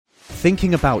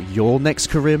thinking about your next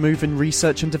career move in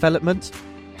research and development?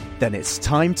 Then it's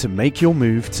time to make your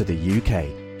move to the UK.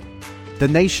 The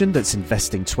nation that's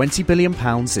investing £20 billion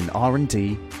in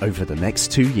R&D over the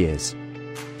next 2 years.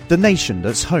 The nation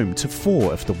that's home to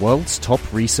 4 of the world's top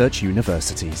research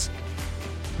universities.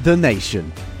 The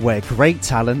nation where great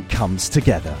talent comes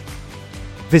together.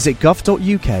 Visit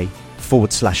gov.uk/great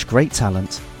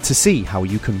talent to see how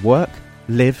you can work,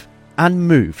 live and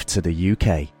move to the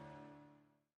UK.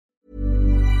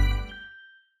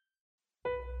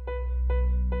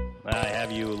 I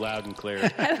have you loud and clear.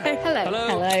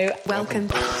 Hello. Welcome.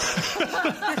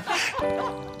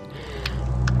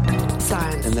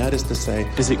 Science. And that is to say,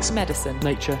 physics, medicine,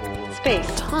 nature, Space.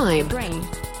 Time. brain,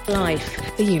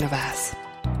 Life. The universe.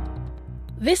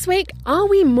 This week, are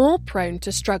we more prone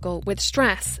to struggle with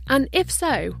stress? And if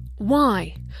so,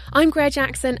 why? I'm Greer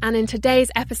Jackson, and in today's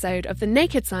episode of The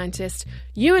Naked Scientist,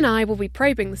 you and I will be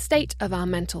probing the state of our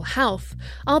mental health.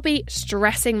 I'll be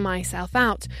stressing myself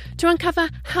out to uncover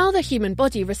how the human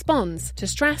body responds to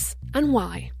stress and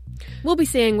why. We'll be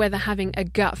seeing whether having a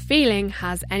gut feeling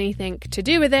has anything to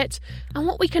do with it, and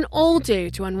what we can all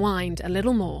do to unwind a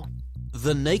little more.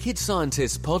 The Naked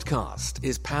Scientist podcast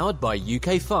is powered by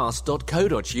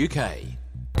ukfast.co.uk.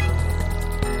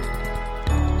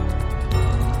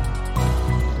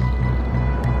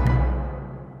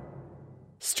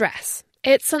 Stress.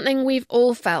 It's something we've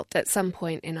all felt at some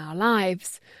point in our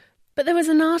lives. But there was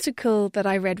an article that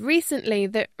I read recently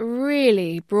that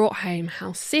really brought home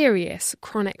how serious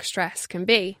chronic stress can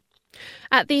be.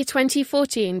 At the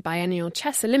 2014 Biennial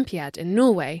Chess Olympiad in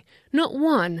Norway, not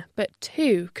one but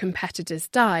 2 competitors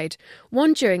died,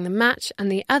 one during the match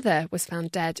and the other was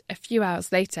found dead a few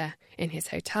hours later in his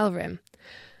hotel room.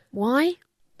 Why?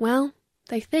 Well,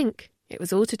 they think it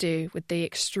was all to do with the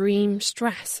extreme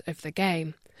stress of the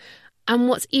game. And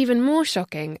what's even more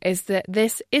shocking is that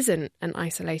this isn't an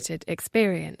isolated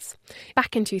experience.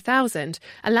 Back in 2000,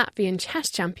 a Latvian chess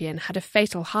champion had a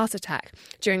fatal heart attack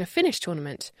during a Finnish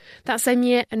tournament. That same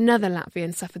year, another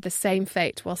Latvian suffered the same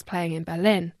fate whilst playing in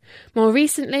Berlin. More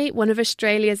recently, one of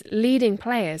Australia's leading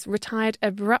players retired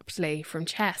abruptly from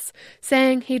chess,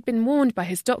 saying he'd been warned by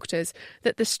his doctors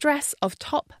that the stress of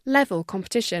top-level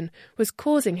competition was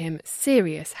causing him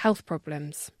serious health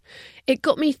problems. It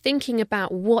got me thinking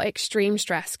about what extreme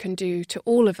stress can do to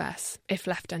all of us if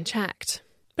left unchecked.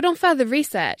 But on further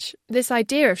research, this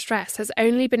idea of stress has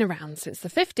only been around since the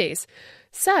 50s.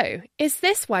 So, is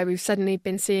this why we've suddenly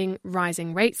been seeing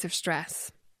rising rates of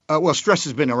stress? Well, stress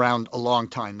has been around a long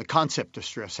time. The concept of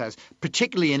stress has,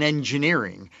 particularly in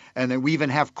engineering, and then we even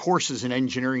have courses in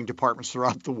engineering departments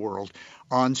throughout the world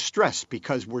on stress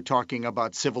because we're talking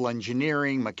about civil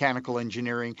engineering, mechanical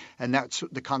engineering, and that's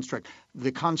the construct.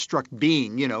 The construct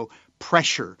being,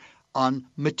 pressure on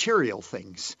material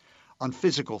things, on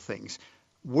physical things.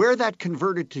 Where that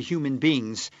converted to human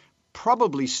beings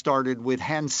probably started with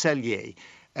Hans Selye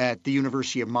at the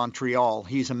University of Montreal.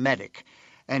 He's a medic.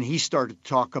 And he started to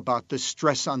talk about the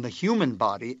stress on the human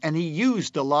body. And he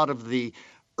used a lot of the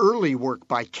early work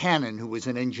by Cannon, who was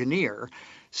an engineer,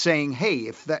 saying, hey,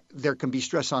 if there can be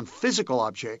stress on physical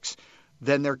objects,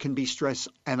 then there can be stress,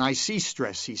 and I see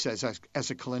stress, he says,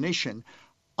 as a clinician,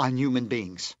 on human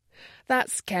beings.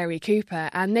 That's Kerry Cooper,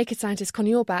 and Naked Scientist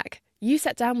Connie Orbach. You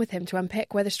sat down with him to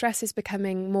unpick whether stress is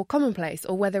becoming more commonplace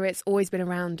or whether it's always been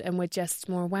around and we're just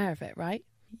more aware of it, right?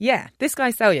 Yeah, this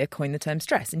guy Selye coined the term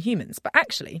stress in humans, but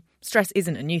actually, stress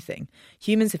isn't a new thing.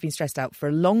 Humans have been stressed out for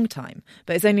a long time,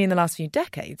 but it's only in the last few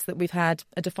decades that we've had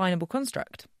a definable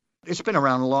construct. It's been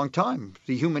around a long time,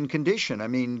 the human condition. I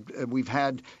mean, we've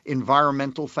had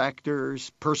environmental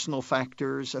factors, personal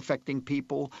factors affecting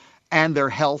people and their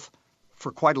health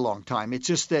for quite a long time. It's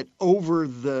just that over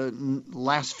the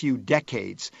last few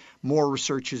decades, more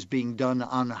research is being done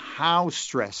on how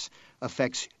stress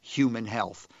affects human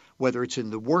health. Whether it's in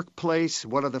the workplace,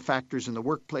 what are the factors in the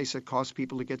workplace that cause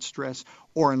people to get stressed,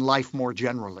 or in life more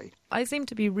generally. I seem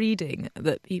to be reading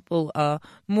that people are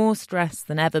more stressed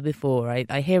than ever before.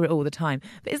 I hear it all the time.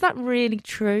 But is that really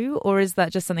true, or is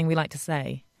that just something we like to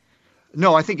say?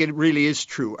 No, I think it really is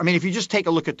true. I mean, if you just take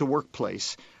a look at the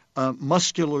workplace,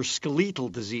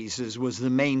 musculoskeletal diseases was the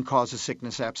main cause of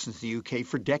sickness absence in the UK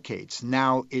for decades.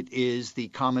 Now it is the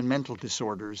common mental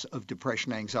disorders of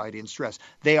depression, anxiety, and stress.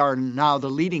 They are now the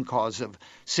leading cause of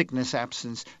sickness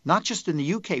absence, not just in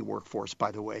the UK workforce,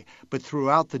 by the way, but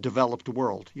throughout the developed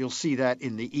world. You'll see that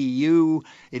in the EU,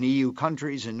 in EU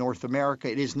countries, in North America.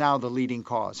 It is now the leading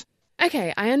cause.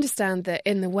 Okay, I understand that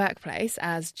in the workplace,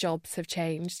 as jobs have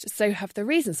changed, so have the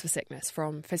reasons for sickness,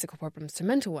 from physical problems to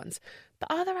mental ones. But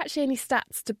are there actually any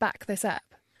stats to back this up?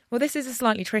 Well, this is a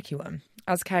slightly tricky one.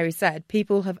 As Carrie said,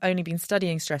 people have only been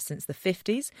studying stress since the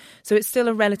 50s, so it's still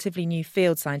a relatively new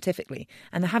field scientifically,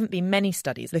 and there haven't been many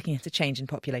studies looking at a change in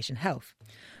population health.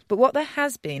 But what there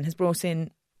has been has brought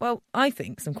in, well, I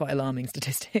think some quite alarming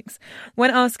statistics.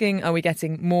 When asking, are we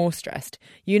getting more stressed,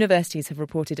 universities have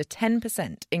reported a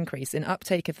 10% increase in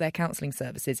uptake of their counselling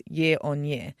services year on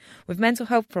year, with mental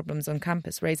health problems on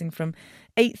campus raising from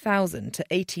 8,000 to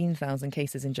 18,000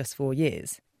 cases in just 4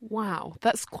 years. Wow,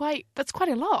 that's quite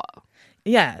a lot.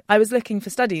 Yeah, I was looking for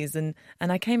studies and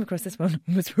I came across this one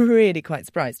and was really quite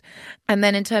surprised. And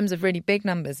then in terms of really big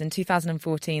numbers, in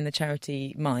 2014, the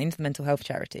charity Mind, the mental health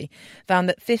charity, found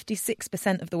that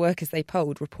 56% of the workers they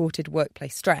polled reported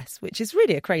workplace stress, which is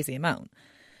really a crazy amount.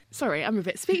 Sorry, I'm a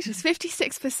bit speechless.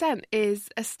 56% is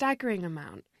a staggering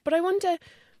amount. But I wonder,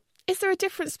 is there a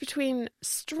difference between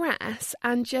stress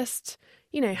and just,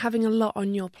 having a lot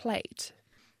on your plate?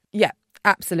 Yeah.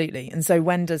 Absolutely. And so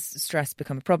when does stress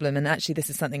become a problem? And actually,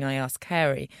 this is something I asked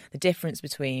Carrie, the difference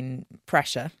between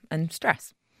pressure and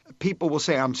stress. People will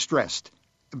say, I'm stressed.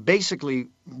 Basically,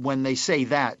 when they say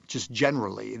that, just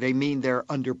generally, they mean they're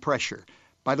under pressure.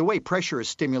 By the way, pressure is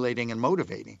stimulating and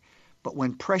motivating. But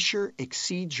when pressure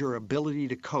exceeds your ability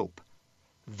to cope,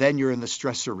 then you're in the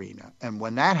stress arena. And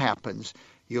when that happens,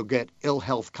 you'll get ill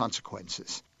health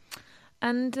consequences.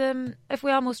 And if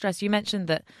we are more stressed, you mentioned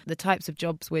that the types of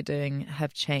jobs we're doing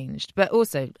have changed, but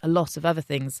also a lot of other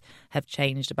things have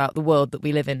changed about the world that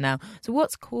we live in now. So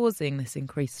what's causing this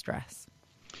increased stress?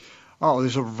 Oh,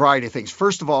 there's a variety of things.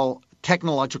 First of all,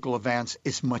 technological advance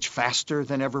is much faster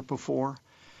than ever before.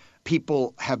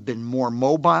 People have been more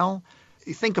mobile.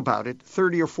 You think about it,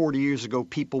 30 or 40 years ago,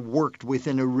 people worked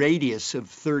within a radius of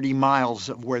 30 miles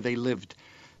of where they lived.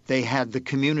 They had the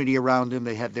community around them.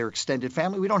 They had their extended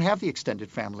family. We don't have the extended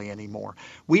family anymore.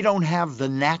 We don't have the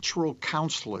natural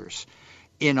counselors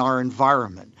in our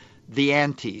environment, the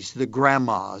aunties, the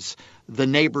grandmas, the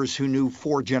neighbors who knew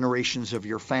 4 generations of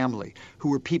your family, who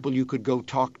were people you could go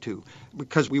talk to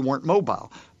because we weren't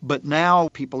mobile. But now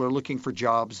people are looking for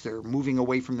jobs. They're moving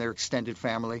away from their extended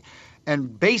family.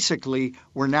 And basically,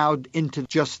 we're now into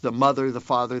just the mother, the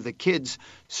father, the kids.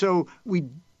 So we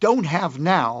don't have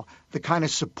now the kind of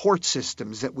support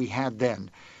systems that we had then.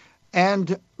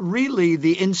 And really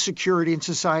the insecurity in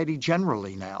society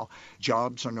generally now.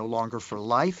 Jobs are no longer for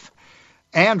life,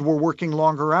 and we're working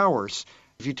longer hours.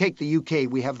 If you take the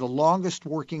UK, we have the longest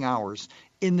working hours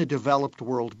in the developed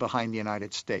world behind the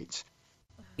United States.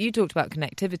 You talked about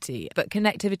connectivity, but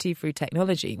connectivity through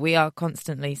technology. We are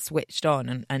constantly switched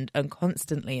on and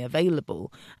constantly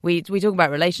available. We talk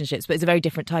about relationships, but it's a very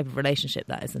different type of relationship,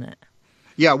 that, isn't it?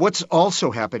 Yeah, what's also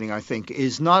happening, I think,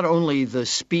 is not only the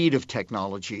speed of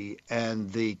technology and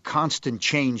the constant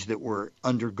change that we're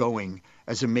undergoing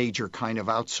as a major kind of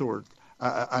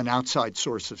an outside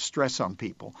source of stress on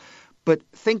people, but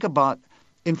think about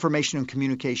information and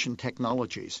communication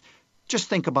technologies. Just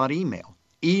think about email.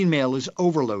 Email is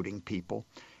overloading people.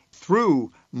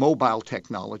 Through mobile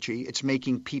technology, it's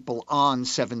making people on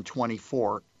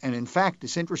 7/24. And in fact,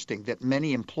 it's interesting that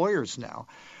many employers now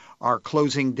are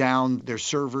closing down their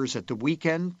servers at the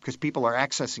weekend because people are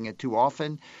accessing it too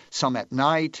often, some at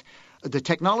night. The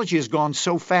technology has gone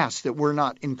so fast that we're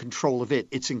not in control of it.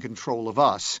 It's in control of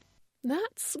us.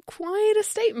 That's quite a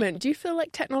statement. Do you feel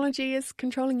like technology is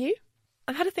controlling you?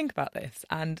 I've had to think about this,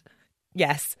 and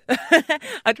yes,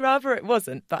 I'd rather it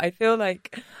wasn't, but I feel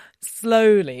like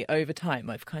slowly over time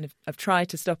I've tried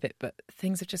to stop it, but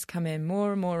things have just come in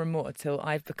more and more and more till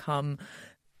I've become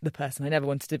the person I never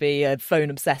wanted to be, a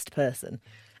phone-obsessed person.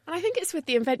 And I think it's with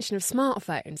the invention of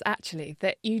smartphones, actually,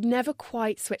 that you never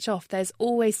quite switch off. There's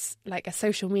always like a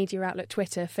social media outlet,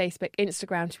 Twitter, Facebook,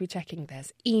 Instagram to be checking.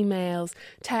 There's emails,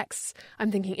 texts.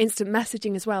 I'm thinking instant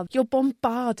messaging as well. You're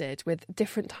bombarded with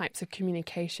different types of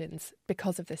communications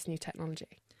because of this new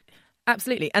technology.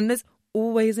 Absolutely. And there's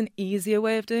always an easier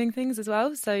way of doing things as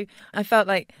well. So I felt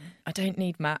like I don't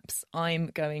need maps. I'm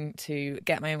going to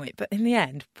get my own way. But in the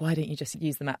end, why don't you just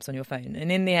use the maps on your phone?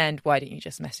 And in the end, why don't you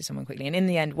just message someone quickly? And in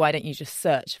the end, why don't you just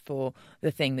search for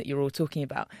the thing that you're all talking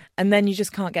about? And then you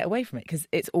just can't get away from it because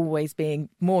it's always being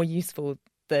more useful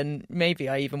than maybe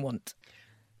I even want.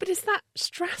 But is that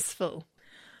stressful?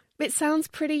 It sounds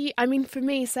pretty, I mean, for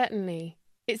me, certainly,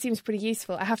 it seems pretty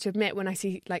useful. I have to admit, when I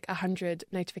see like 100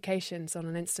 notifications on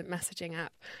an instant messaging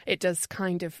app, it does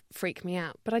kind of freak me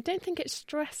out. But I don't think it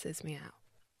stresses me out.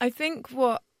 I think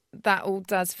what that all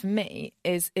does for me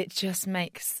is it just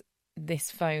makes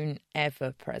this phone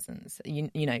ever present. You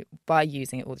know, by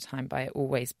using it all the time, by it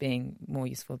always being more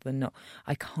useful than not,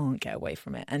 I can't get away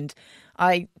from it. And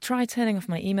I try turning off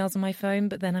my emails on my phone,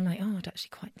 but then I'm like, I'd actually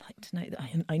quite like to know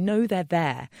that I know they're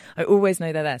there. I always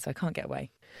know they're there, so I can't get away.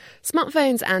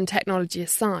 Smartphones and technology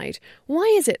aside, why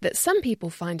is it that some people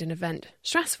find an event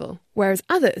stressful, whereas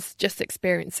others just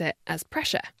experience it as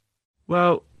pressure?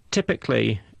 Well,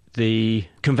 typically the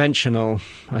conventional,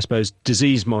 I suppose,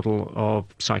 disease model of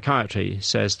psychiatry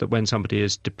says that when somebody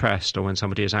is depressed or when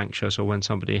somebody is anxious or when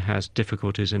somebody has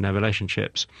difficulties in their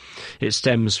relationships, it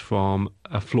stems from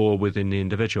a flaw within the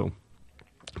individual.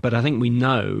 But I think we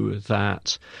know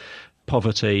that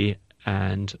poverty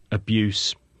and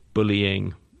abuse,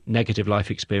 bullying, negative life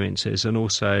experiences, and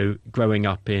also growing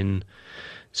up in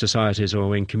societies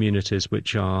or in communities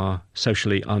which are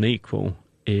socially unequal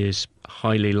is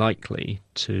highly likely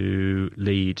to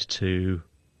lead to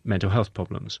mental health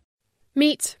problems.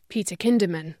 Meet Peter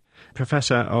Kinderman,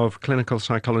 Professor of Clinical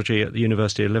Psychology at the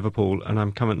University of Liverpool, and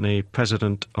I'm currently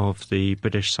President of the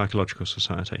British Psychological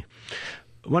Society.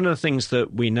 One of the things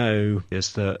that we know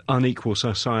is that unequal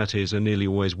societies are nearly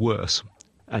always worse,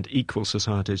 and equal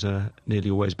societies are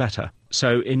nearly always better.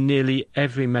 So in nearly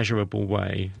every measurable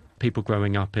way, people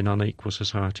growing up in unequal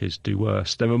societies do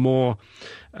worse. There are more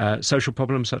social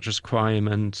problems such as crime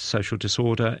and social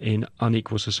disorder in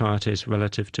unequal societies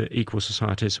relative to equal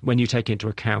societies when you take into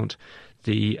account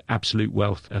the absolute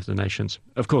wealth of the nations.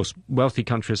 Of course, wealthy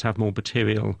countries have more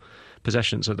material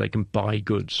possessions, so they can buy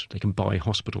goods, they can buy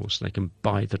hospitals, they can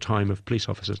buy the time of police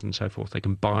officers and so forth, they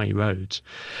can buy roads.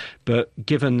 But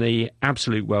given the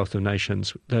absolute wealth of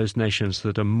nations, those nations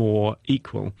that are more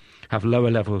equal have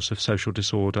lower levels of social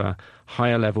disorder,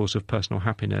 higher levels of personal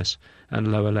happiness,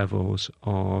 and lower levels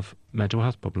of mental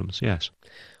health problems, yes.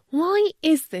 Why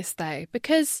is this, though?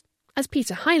 Because, as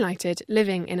Peter highlighted,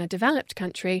 living in a developed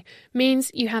country means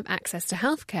you have access to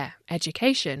healthcare,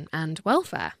 education, and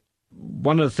welfare.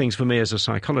 One of the things for me as a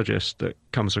psychologist that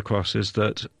comes across is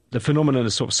that the phenomenon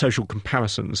of sort of social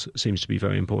comparisons seems to be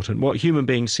very important. What human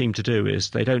beings seem to do is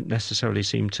they don't necessarily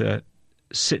seem to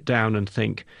sit down and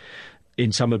think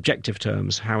in some objective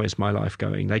terms, how is my life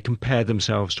going? They compare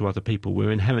themselves to other people.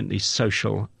 We're inherently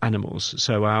social animals.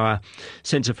 So our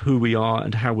sense of who we are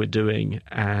and how we're doing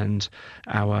and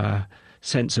our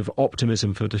sense of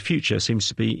optimism for the future seems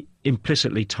to be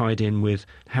implicitly tied in with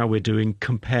how we're doing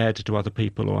compared to other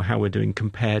people or how we're doing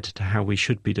compared to how we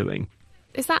should be doing.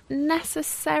 Is that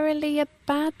necessarily a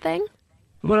bad thing?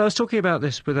 Well, I was talking about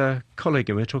this with a colleague,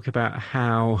 and we were talking about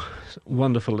how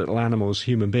wonderful little animals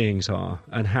human beings are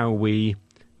and how we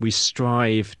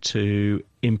strive to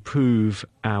improve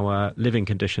our living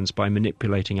conditions by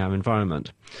manipulating our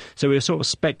environment. So we were sort of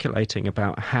speculating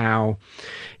about how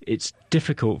it's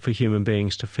difficult for human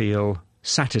beings to feel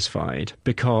satisfied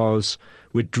because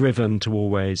we're driven to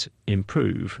always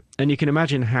improve. And you can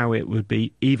imagine how it would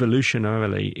be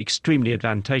evolutionarily extremely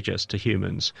advantageous to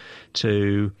humans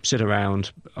to sit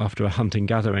around after a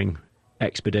hunting-gathering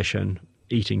expedition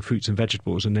eating fruits and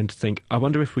vegetables and then to think, I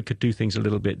wonder if we could do things a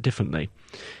little bit differently.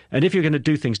 And if you're going to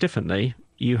do things differently,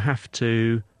 you have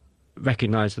to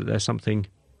recognise that there's something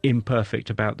imperfect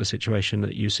about the situation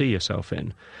that you see yourself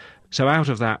in. So out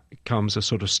of that comes a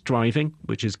sort of striving,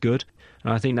 which is good.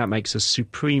 And I think that makes us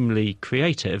supremely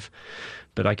creative.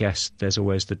 But I guess there's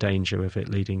always the danger of it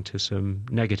leading to some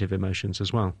negative emotions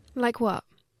as well. Like what?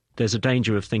 There's a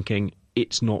danger of thinking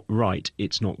it's not right,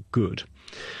 it's not good.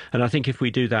 And I think if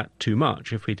we do that too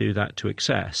much, if we do that to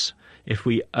excess, if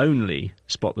we only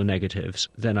spot the negatives,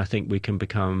 then I think we can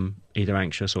become either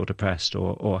anxious or depressed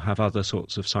or have other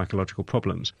sorts of psychological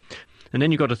problems. And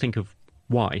then you've got to think of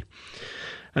why.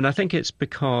 And I think it's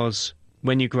because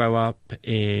when you grow up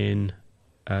in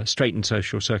straitened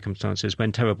social circumstances,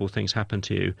 when terrible things happen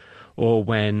to you, or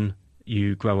when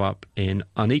you grow up in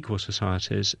unequal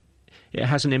societies, it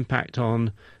has an impact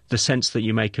on the sense that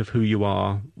you make of who you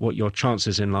are, what your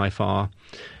chances in life are,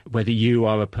 whether you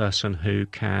are a person who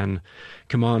can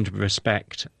command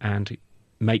respect and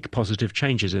make positive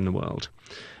changes in the world.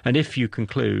 And if you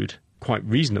conclude, quite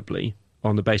reasonably,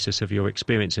 on the basis of your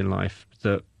experience in life,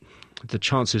 that the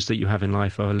chances that you have in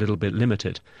life are a little bit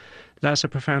limited, that's a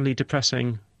profoundly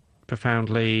depressing,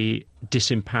 profoundly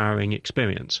disempowering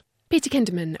experience. Peter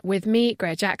Kinderman with me,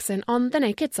 Greer Jackson, on The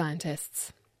Naked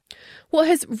Scientists. What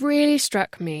has really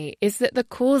struck me is that the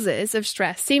causes of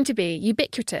stress seem to be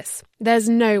ubiquitous. There's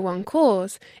no one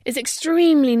cause. It's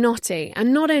extremely knotty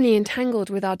and not only entangled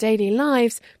with our daily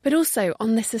lives, but also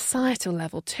on the societal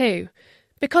level too.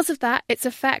 Because of that, its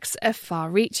effects are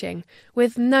far-reaching,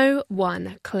 with no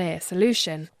one clear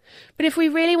solution. But if we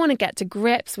really want to get to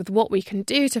grips with what we can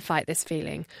do to fight this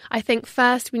feeling, I think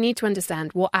first we need to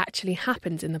understand what actually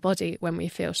happens in the body when we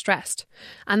feel stressed.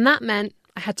 And that meant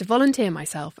I had to volunteer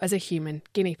myself as a human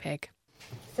guinea pig.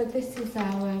 So this is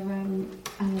our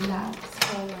labs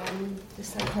for the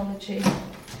psychology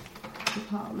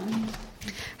department.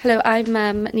 Hello,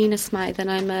 I'm Nina Smythe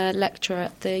and I'm a lecturer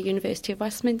at the University of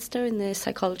Westminster in the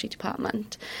psychology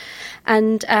department.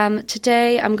 And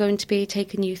today I'm going to be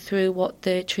taking you through what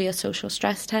the TRIA social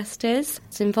stress test is.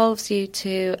 It involves you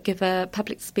to give a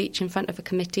public speech in front of a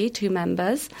committee, 2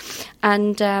 members,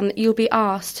 and you'll be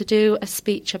asked to do a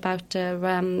speech about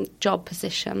a job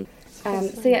position. So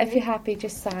yeah, if you're happy,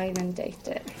 just sign and date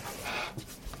it.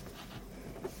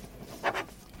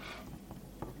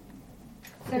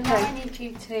 So now I need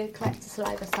you to collect a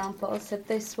saliva sample. So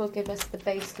this will give us the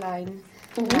baseline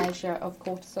measure of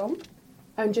cortisol.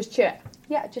 And just check?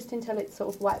 Yeah, just until it's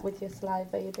sort of wet with your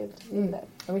saliva, you'll be able to feel it.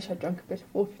 I wish I'd drunk a bit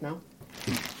of water now.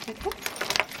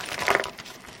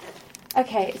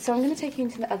 Okay, so I'm going to take you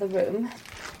into the other room.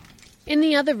 In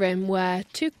the other room were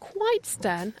 2 quite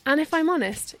stern, and if I'm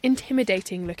honest,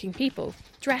 intimidating-looking people,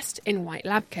 dressed in white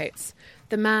lab coats.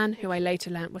 The man, who I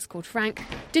later learnt was called Frank,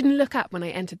 didn't look up when I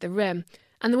entered the room,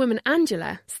 and the woman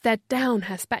Angela stared down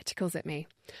her spectacles at me.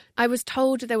 I was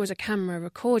told there was a camera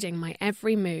recording my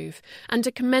every move, and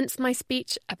to commence my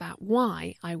speech about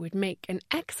why I would make an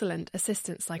excellent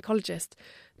assistant psychologist,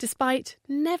 despite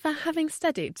never having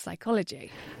studied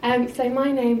psychology. So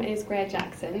my name is Greer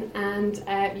Jackson, and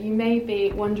you may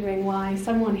be wondering why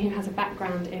someone who has a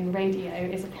background in radio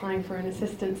is applying for an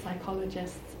assistant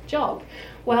psychologist's job.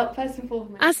 Well, first and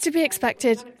foremost... As to be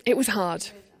expected, it was hard.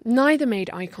 Neither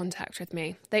made eye contact with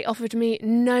me. They offered me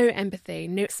no empathy,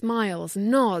 no smiles,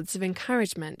 nods of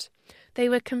encouragement. They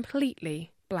were completely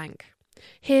blank.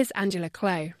 Here's Angela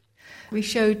Clow. We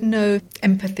showed no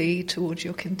empathy towards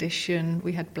your condition.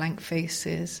 We had blank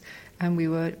faces and we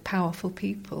were powerful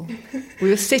people. We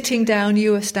were sitting down,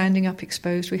 you were standing up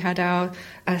exposed. We had our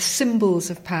symbols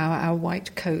of power, our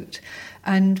white coat,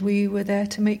 and we were there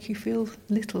to make you feel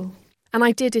little. And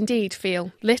I did indeed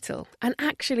feel little and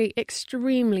actually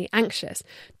extremely anxious,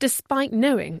 despite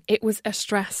knowing it was a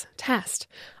stress test.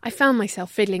 I found myself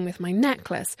fiddling with my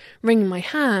necklace, wringing my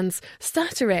hands,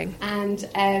 stuttering.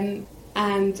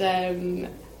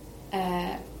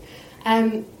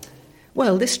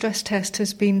 Well, this stress test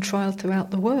has been trialled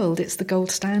throughout the world. It's the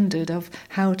gold standard of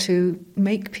how to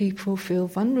make people feel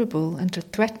vulnerable and to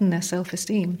threaten their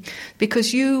self-esteem.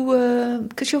 Because you're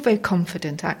very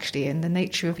confident, actually, in the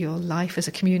nature of your life as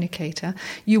a communicator,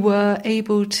 you were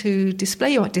able to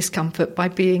display your discomfort by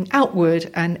being outward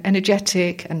and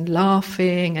energetic and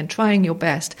laughing and trying your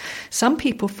best. Some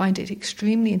people find it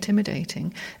extremely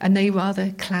intimidating and they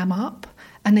rather clam up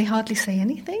and they hardly say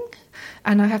anything.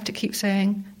 And I have to keep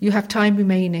saying, you have time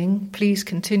remaining, please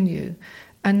continue.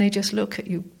 And they just look at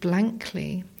you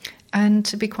blankly. And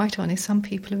to be quite honest, some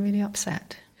people are really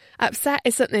upset. Upset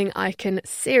is something I can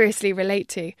seriously relate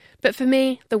to. But for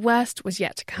me, the worst was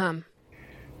yet to come.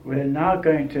 We're now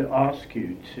going to ask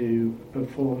you to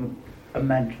perform a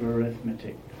mental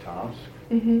arithmetic task,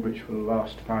 which will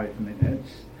last 5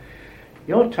 minutes.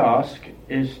 Your task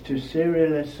is to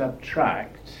serially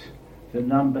subtract the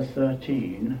number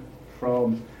 13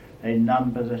 from a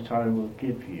number that I will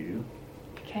give you.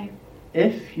 Okay.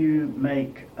 If you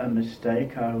make a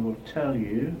mistake, I will tell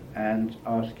you and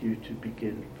ask you to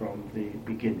begin from the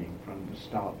beginning, from the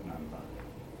start number.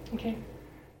 Okay.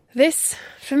 This,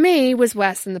 for me, was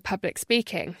worse than the public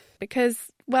speaking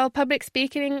because, well, public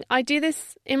speaking, I do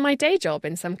this in my day job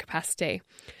in some capacity.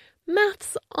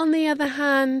 Maths, on the other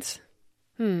hand,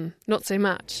 not so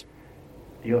much.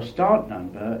 Your start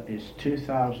number is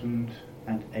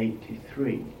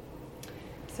 2083.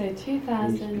 So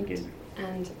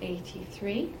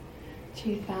 2083,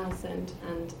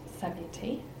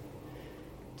 2070,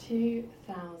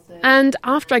 2000... And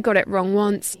after I got it wrong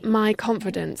once, my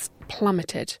confidence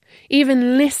plummeted.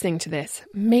 Even listening to this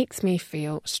makes me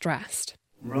feel stressed.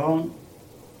 Wrong.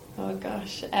 Oh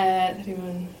gosh,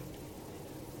 31...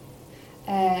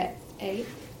 80...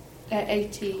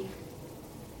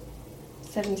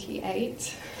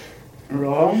 78.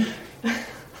 Wrong.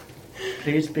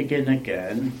 Please begin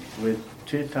again with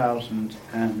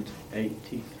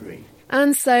 2083.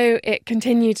 And so it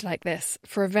continued like this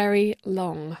for a very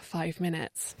long 5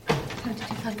 minutes. How did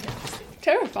you find it?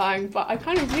 Terrifying, but I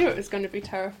kind of knew it was going to be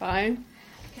terrifying.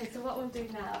 Okay, so what we'll do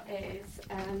now is...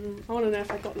 I want to know if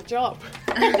I got the job.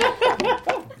 I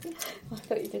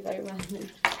thought you did very well.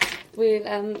 We'll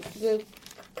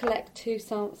collect 2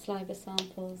 saliva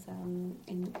samples,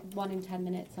 one in 10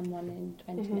 minutes and one in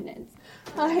 20 minutes.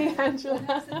 Hi, Angela.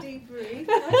 That's a debrief.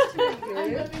 Nice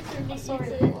to meet you. Sorry,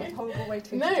 what a horrible way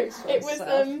to introduce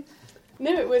oneself.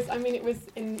 It was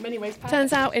in many ways perfect.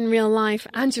 Turns out in real life,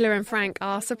 Angela and Frank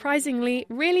are surprisingly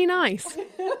really nice.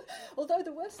 Although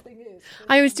the worst thing is...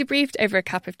 I was debriefed over a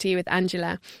cup of tea with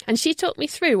Angela, and she talked me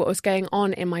through what was going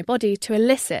on in my body to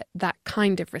elicit that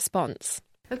kind of response.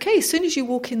 Okay, as soon as you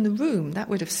walk in the room, that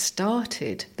would have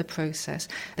started the process.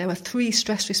 There were 3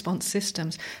 stress response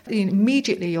systems.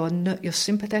 Immediately, your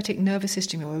sympathetic nervous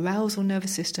system, your arousal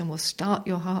nervous system will start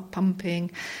your heart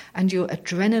pumping, and your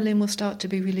adrenaline will start to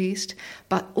be released.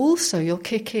 But also, you'll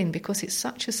kick in, because it's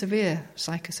such a severe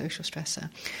psychosocial stressor.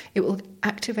 It will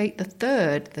activate the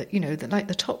third, like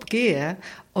the top gear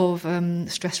of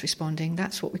stress responding.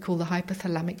 That's what we call the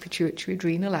hypothalamic pituitary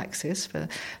adrenal axis, for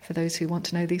those who want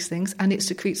to know these things, and it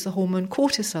secretes the hormone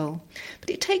cortisol.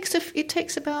 But it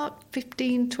takes about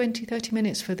 15, 20, 30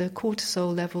 minutes for the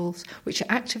cortisol levels, which are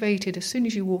activated as soon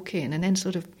as you walk in, and then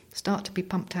sort of start to be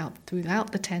pumped out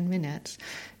throughout the 10 minutes,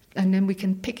 and then we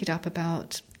can pick it up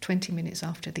about 20 minutes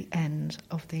after the end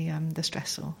of the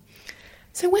stressor.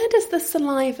 So where does the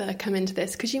saliva come into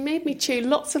this? Because you made me chew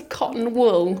lots of cotton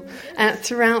wool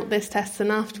throughout this test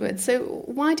and afterwards. So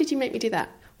why did you make me do that?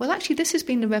 Well, actually, this has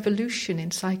been the revolution in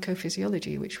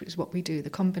psychophysiology, which is what we do, the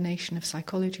combination of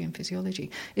psychology and physiology,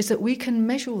 is that we can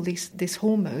measure all this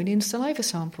hormone in saliva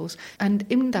samples. And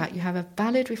in that, you have a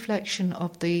valid reflection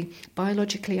of the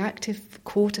biologically active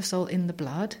cortisol in the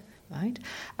blood, right?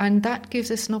 And that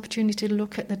gives us an opportunity to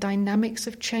look at the dynamics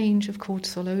of change of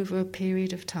cortisol over a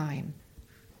period of time.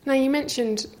 Now, you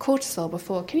mentioned cortisol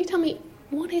before. Can you tell me,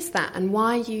 what is that and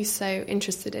why are you so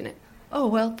interested in it? Oh,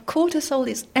 well, cortisol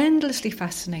is endlessly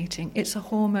fascinating. It's a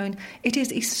hormone. It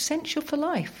is essential for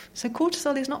life. So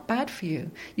cortisol is not bad for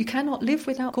you. You cannot live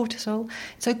without cortisol.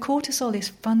 So cortisol is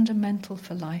fundamental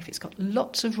for life. It's got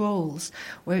lots of roles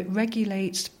where it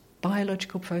regulates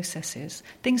biological processes,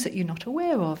 things that you're not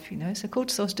aware of, So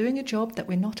cortisol's doing a job that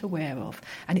we're not aware of,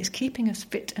 and it's keeping us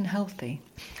fit and healthy.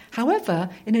 However,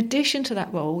 in addition to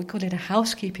that role, we call it a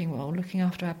housekeeping role, looking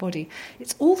after our body,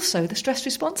 it's also the stress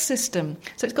response system.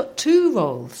 So it's got 2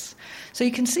 roles. So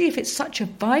you can see if it's such a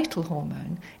vital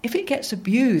hormone, if it gets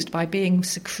abused by being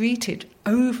secreted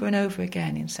over and over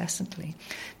again incessantly,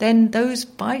 then those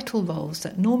vital roles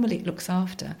that normally it looks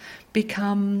after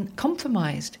become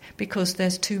compromised because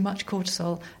there's too much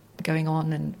cortisol going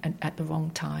on and at the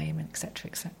wrong time, etc.,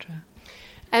 etc.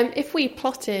 If we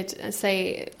plotted,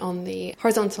 say, on the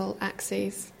horizontal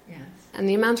axis, yes, and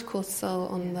the amount of cortisol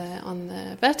on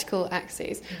the vertical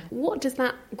axis, what does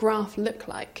that graph look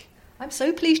like? I'm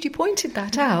so pleased you pointed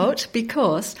that out,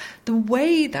 because the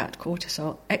way that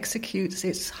cortisol executes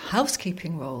its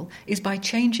housekeeping role is by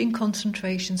changing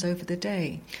concentrations over the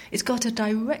day. It's got a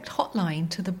direct hotline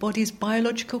to the body's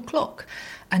biological clock.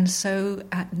 And so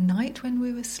at night when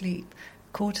we're asleep,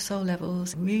 cortisol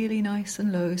levels really nice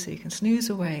and low, so you can snooze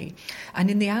away.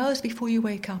 And in the hours before you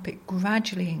wake up, it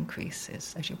gradually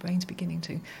increases as your brain's beginning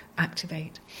to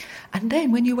activate. And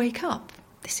then when you wake up,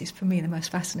 this is for me the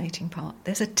most fascinating part,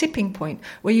 there's a tipping point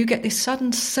where you get this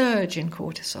sudden surge in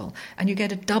cortisol and you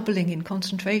get a doubling in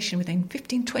concentration within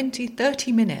 15, 20,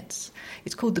 30 minutes.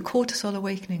 It's called the cortisol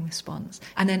awakening response.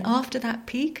 And then after that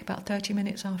peak, about 30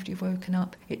 minutes after you've woken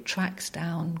up, it tracks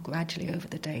down gradually over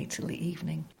the day till the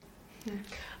evening.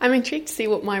 I'm intrigued to see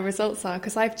what my results are,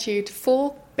 because I've chewed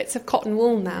 4 bits of cotton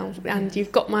wool now, and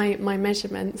you've got my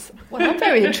measurements. Well, I'm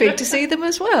very intrigued to see them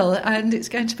as well, and it's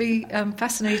going to be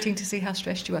fascinating to see how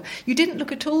stressed you are. You didn't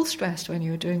look at all stressed when you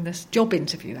were doing this job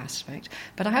interview aspect,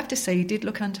 but I have to say you did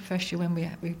look under pressure when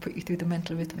we put you through the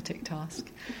mental arithmetic task.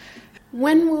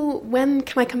 When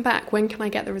can I come back? When can I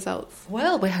get the results?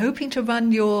 Well, we're hoping to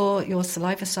run your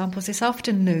saliva samples this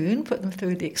afternoon, put them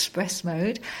through the express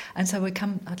mode, and so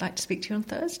I'd like to speak to you on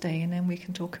Thursday, and then we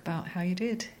can talk about how you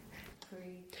did.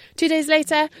 2 days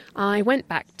later, I went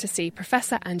back to see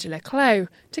Professor Angela Clough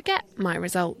to get my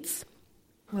results.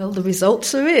 Well, the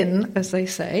results are in, as they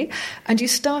say, and you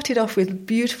started off with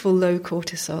beautiful low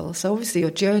cortisol. So obviously your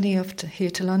journey here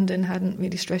to London hadn't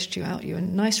really stressed you out. You were in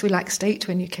a nice relaxed state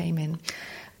when you came in.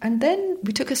 And then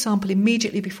we took a sample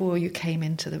immediately before you came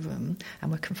into the room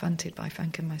and were confronted by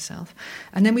Frank and myself.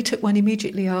 And then we took one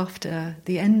immediately after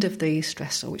the end of the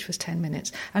stressor, which was 10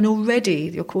 minutes. And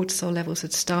already your cortisol levels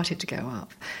had started to go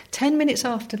up. 10 minutes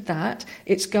after that,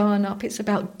 it's gone up. It's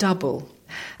about double.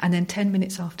 And then 10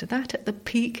 minutes after that, at the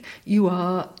peak, you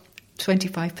are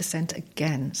 25%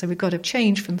 again. So we've got a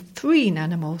change from 3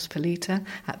 nanomoles per litre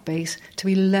at base to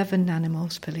 11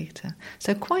 nanomoles per litre.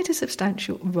 So quite a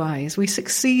substantial rise. We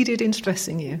succeeded in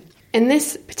stressing you. In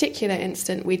this particular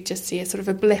instant, we'd just see a sort of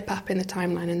a blip up in the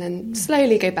timeline and then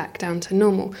slowly go back down to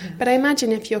normal. Yeah. But I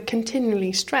imagine if you're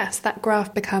continually stressed, that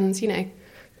graph becomes,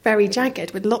 very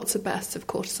jagged with lots of bursts of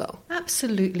cortisol.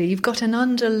 Absolutely. You've got an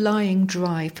underlying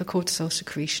drive for cortisol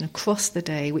secretion across the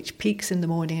day, which peaks in the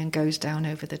morning and goes down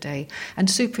over the day. And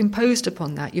superimposed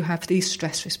upon that, you have these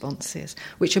stress responses,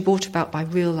 which are brought about by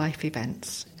real-life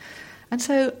events. And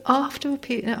so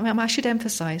I should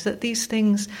emphasise that these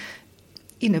things,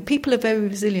 people are very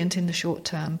resilient in the short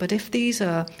term, but if these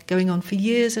are going on for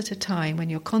years at a time, when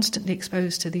you're constantly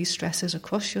exposed to these stresses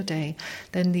across your day,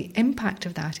 then the impact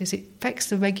of that is it affects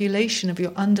the regulation of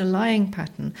your underlying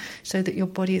pattern so that your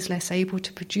body is less able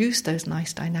to produce those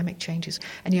nice dynamic changes,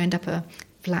 and you end up a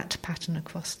flat pattern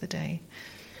across the day.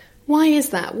 Why is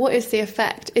that? What is the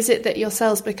effect? Is it that your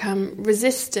cells become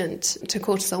resistant to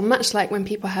cortisol, much like when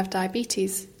people have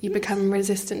diabetes, you become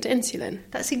resistant to insulin?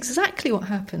 That's exactly what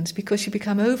happens, because you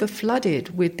become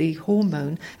over-flooded with the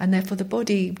hormone, and therefore the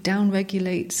body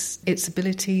down-regulates its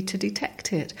ability to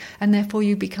detect it, and therefore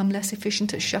you become less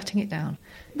efficient at shutting it down.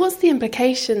 What's the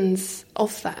implications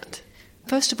of that?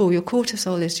 First of all, your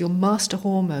cortisol is your master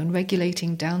hormone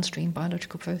regulating downstream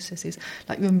biological processes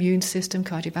like your immune system,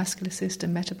 cardiovascular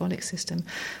system, metabolic system.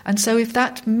 And so if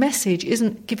that message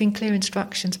isn't giving clear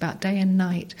instructions about day and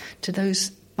night to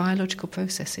those biological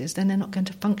processes, then they're not going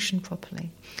to function properly.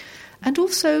 And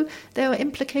also, there are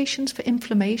implications for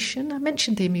inflammation. I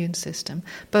mentioned the immune system,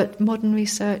 but modern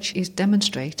research is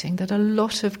demonstrating that a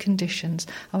lot of conditions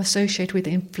are associated with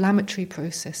inflammatory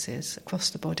processes across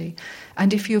the body.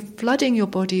 And if you're flooding your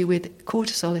body with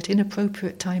cortisol at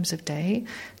inappropriate times of day,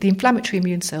 the inflammatory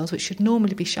immune cells, which should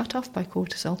normally be shut off by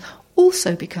cortisol,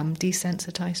 also become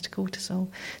desensitized to cortisol.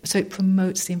 So it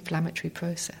promotes the inflammatory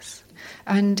process.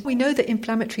 And we know that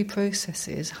inflammatory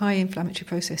processes, high inflammatory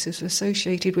processes, are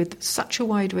associated with such a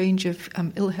wide range of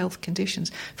ill health conditions.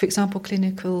 For example,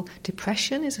 clinical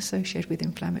depression is associated with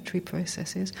inflammatory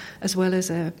processes, as well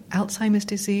as Alzheimer's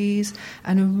disease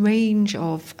and a range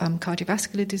of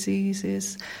cardiovascular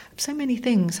diseases. So many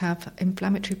things have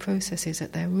inflammatory processes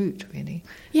at their root, really.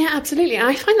 Yeah, absolutely.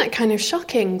 I find that kind of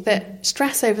shocking that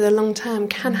stress over the long term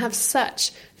can have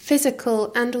such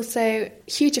physical and also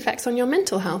huge effects on your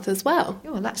mental health as well. Yeah,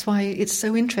 well, that's why it's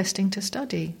so interesting to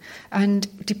study. And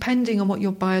depending on what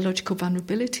your biological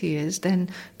vulnerability is, then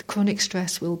the chronic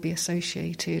stress will be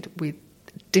associated with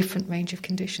different range of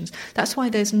conditions. That's why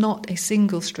there's not a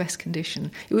single stress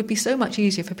condition. It would be so much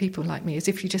easier for people like me as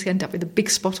if you just end up with a big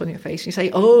spot on your face and you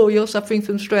say, oh, you're suffering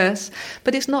from stress.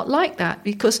 But it's not like that,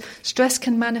 because stress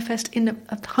can manifest in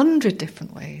 100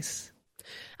 different ways.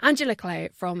 Angela Clow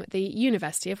from the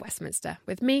University of Westminster,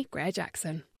 with me, Greer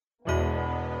Jackson.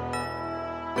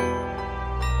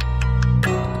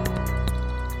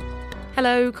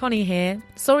 Hello, Connie here.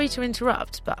 Sorry to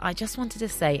interrupt, but I just wanted to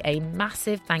say a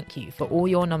massive thank you for all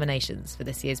your nominations for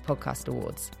this year's Podcast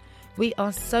Awards. We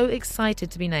are so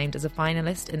excited to be named as a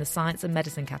finalist in the Science and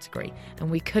Medicine category, and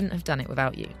we couldn't have done it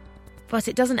without you. But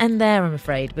it doesn't end there, I'm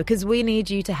afraid, because we need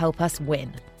you to help us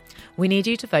win. We need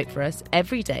you to vote for us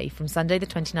every day from Sunday the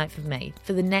 29th of May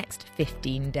for the next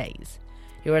 15 days.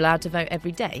 You're allowed to vote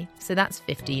every day, so that's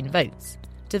 15 votes.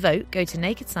 To vote, go to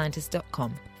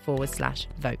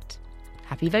nakedscientist.com/vote.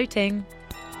 Happy voting!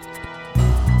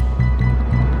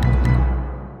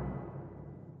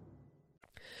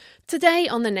 Today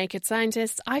on The Naked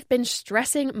Scientist, I've been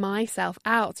stressing myself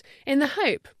out in the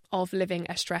hope of living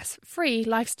a stress-free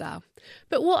lifestyle.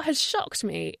 But what has shocked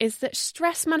me is that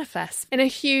stress manifests in a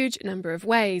huge number of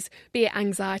ways, be it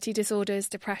anxiety disorders,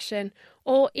 depression,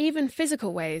 or even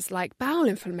physical ways like bowel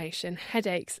inflammation,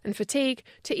 headaches and fatigue,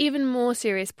 to even more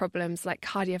serious problems like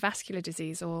cardiovascular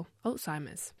disease or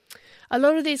Alzheimer's. A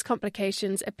lot of these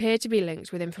complications appear to be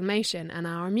linked with inflammation and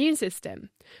our immune system.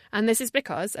 And this is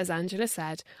because, as Angela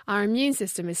said, our immune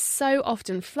system is so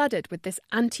often flooded with this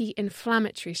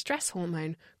anti-inflammatory stress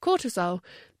hormone, cortisol,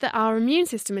 that our immune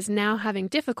system is now having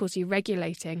difficulty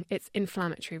regulating its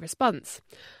inflammatory response.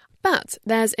 But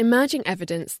there's emerging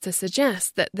evidence to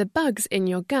suggest that the bugs in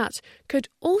your gut could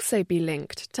also be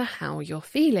linked to how you're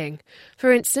feeling.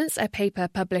 For instance, a paper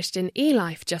published in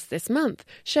eLife just this month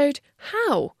showed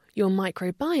how your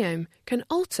microbiome can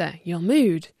alter your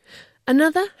mood.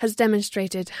 Another has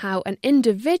demonstrated how an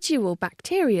individual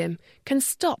bacterium can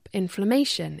stop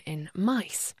inflammation in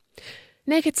mice.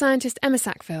 Naked Scientist Emma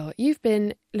Sackville, you've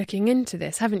been looking into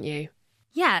this, haven't you?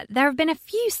 Yeah, there have been a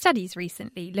few studies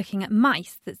recently looking at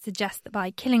mice that suggest that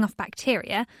by killing off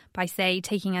bacteria, by, say,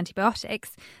 taking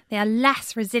antibiotics, they are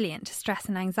less resilient to stress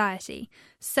and anxiety.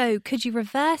 So could you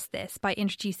reverse this by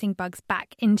introducing bugs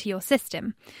back into your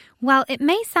system? Well, it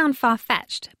may sound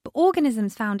far-fetched, but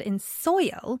organisms found in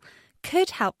soil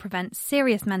could help prevent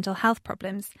serious mental health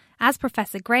problems, as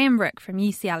Professor Graham Rook from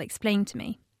UCL explained to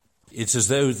me. It's as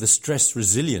though the stress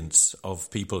resilience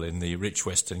of people in the rich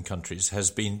Western countries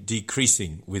has been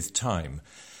decreasing with time.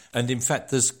 And in fact,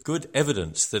 there's good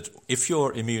evidence that if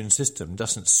your immune system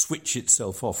doesn't switch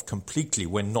itself off completely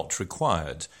when not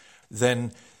required,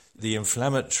 then the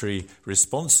inflammatory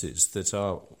responses that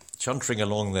are chuntering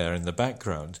along there in the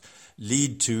background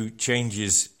lead to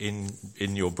changes in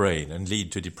your brain and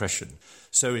lead to depression.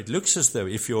 So it looks as though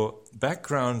if your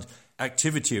background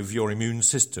activity of your immune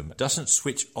system doesn't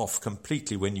switch off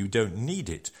completely when you don't need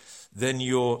it, then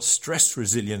your stress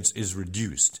resilience is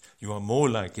reduced. You are more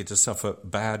likely to suffer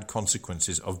bad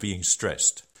consequences of being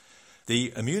stressed.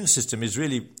 The immune system is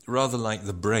really rather like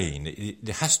the brain. It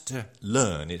has to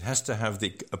learn. It has to have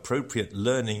the appropriate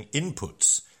learning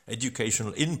inputs,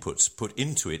 educational inputs put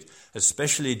into it,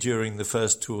 especially during the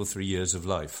first 2 or 3 years of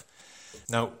life.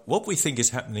 Now, what we think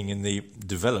is happening in the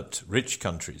developed, rich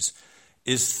countries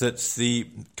is that the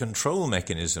control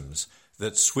mechanisms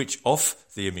that switch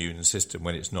off the immune system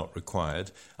when it's not required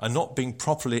are not being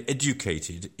properly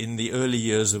educated in the early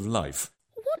years of life.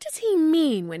 What does he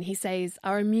mean when he says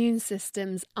our immune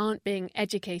systems aren't being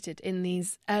educated in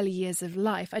these early years of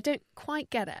life? I don't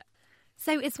quite get it.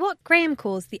 So it's what Graham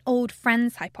calls the old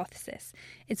friends hypothesis.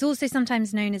 It's also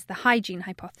sometimes known as the hygiene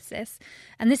hypothesis.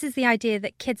 And this is the idea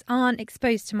that kids aren't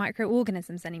exposed to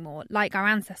microorganisms anymore, like our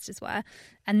ancestors were.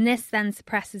 And this then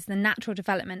suppresses the natural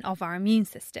development of our immune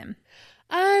system.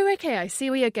 Oh, OK, I see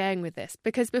where you're going with this.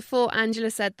 Because before Angela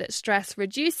said that stress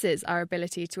reduces our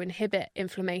ability to inhibit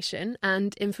inflammation,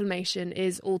 and inflammation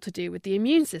is all to do with the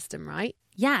immune system, right?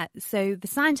 Yeah, so the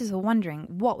scientists were wondering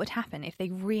what would happen if they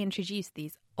reintroduced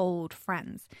these old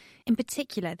friends. In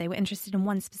particular, they were interested in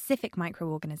one specific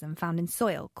microorganism found in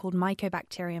soil called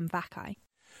Mycobacterium vaccae.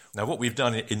 Now, what we've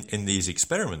done in these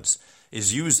experiments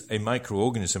is use a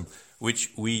microorganism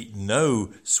which we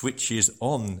know switches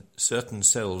on certain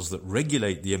cells that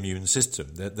regulate the immune system.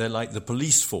 They're like the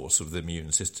police force of the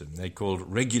immune system. They're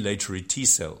called regulatory T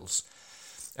cells.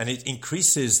 And it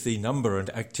increases the number and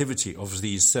activity of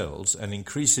these cells and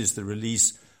increases the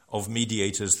release of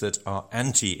mediators that are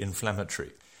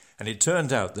anti-inflammatory. And it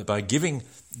turned out that by giving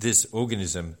this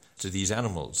organism to these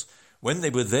animals, when they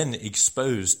were then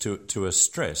exposed to a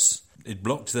stress, it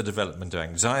blocked the development of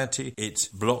anxiety, it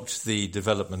blocked the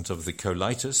development of the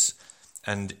colitis,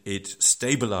 and it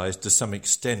stabilized to some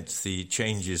extent the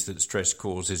changes that stress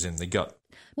causes in the gut.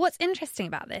 What's interesting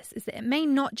about this is that it may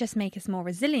not just make us more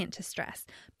resilient to stress,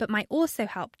 but might also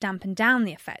help dampen down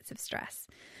the effects of stress.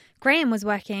 Graham was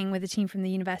working with a team from the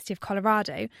University of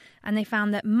Colorado, and they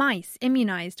found that mice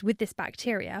immunised with this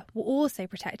bacteria were also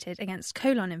protected against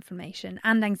colon inflammation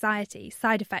and anxiety,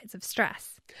 side effects of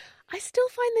stress. I still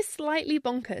find this slightly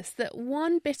bonkers that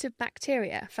one bit of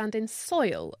bacteria found in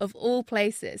soil, of all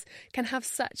places, can have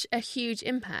such a huge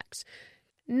impact.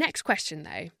 Next question,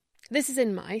 though. This is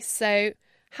in mice, so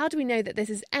how do we know that this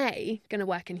is A, going to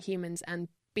work in humans, and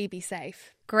B, be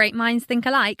safe? Great minds think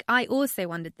alike. I also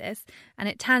wondered this, and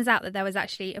it turns out that there was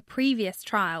actually a previous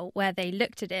trial where they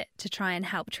looked at it to try and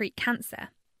help treat cancer.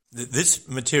 This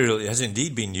material has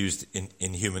indeed been used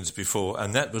in humans before,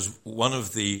 and that was one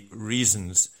of the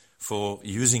reasons for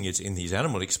using it in these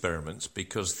animal experiments,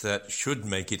 because that should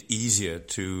make it easier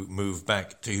to move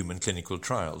back to human clinical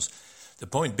trials. The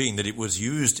point being that it was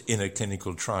used in a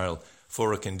clinical trial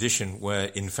for a condition where,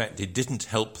 in fact, it didn't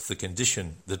help the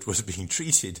condition that was being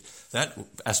treated. That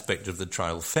aspect of the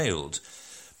trial failed.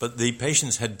 But the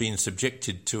patients had been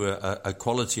subjected to a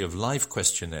quality of life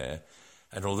questionnaire,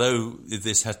 and although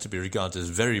this had to be regarded as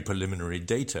very preliminary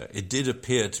data, it did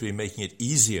appear to be making it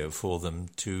easier for them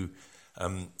to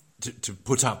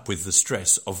put up with the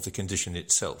stress of the condition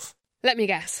itself. Let me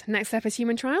guess. Next step is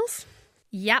human trials?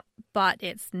 Yep, but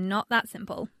it's not that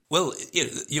simple. Well,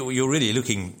 you're really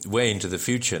looking way into the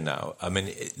future now. I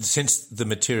mean, since the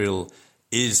material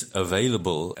is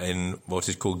available in what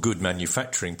is called good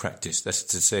manufacturing practice, that's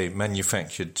to say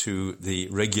manufactured to the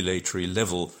regulatory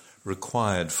level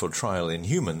required for trial in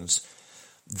humans,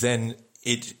 then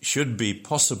it should be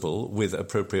possible, with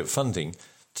appropriate funding,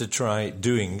 to try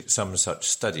doing some such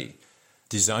study.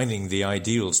 Designing the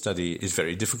ideal study is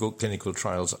very difficult. Clinical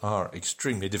trials are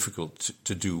extremely difficult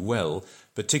to do well,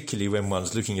 particularly when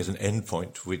one's looking at an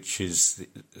endpoint which is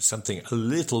something a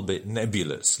little bit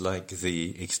nebulous, like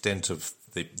the extent of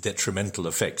the detrimental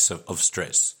effects of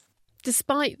stress.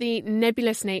 Despite the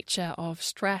nebulous nature of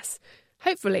stress,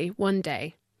 hopefully one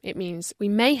day it means we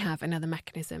may have another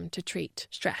mechanism to treat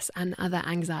stress and other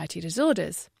anxiety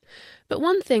disorders. But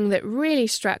one thing that really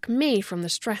struck me from the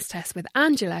stress test with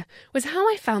Angela was how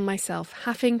I found myself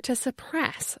having to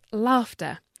suppress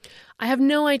laughter. I have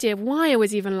no idea why I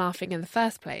was even laughing in the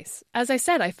first place. As I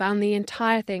said, I found the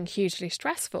entire thing hugely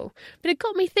stressful, but it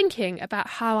got me thinking about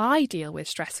how I deal with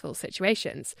stressful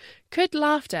situations. Could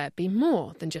laughter be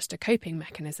more than just a coping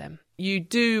mechanism? You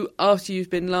do, after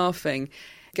you've been laughing,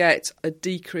 get a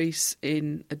decrease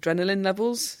in adrenaline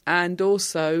levels and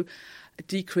also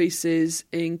decreases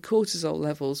in cortisol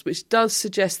levels, which does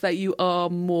suggest that you are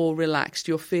more relaxed.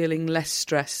 You're feeling less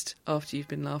stressed after you've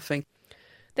been laughing.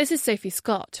 This is Sophie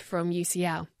Scott from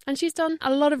UCL, and she's done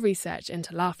a lot of research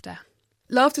into laughter.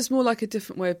 Laughter's more like a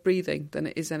different way of breathing than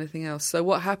it is anything else. So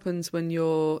what happens when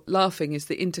you're laughing is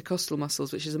the intercostal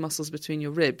muscles, which is the muscles between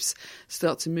your ribs,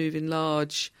 start to move in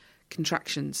large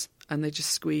contractions, and they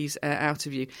just squeeze air out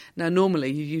of you. Now,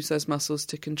 normally you use those muscles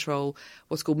to control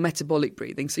what's called metabolic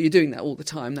breathing. So you're doing that all the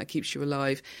time. That keeps you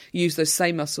alive. You use those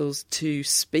same muscles to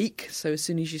speak. So as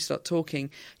soon as you start talking,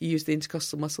 you use the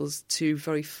intercostal muscles to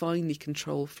very finely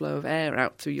control flow of air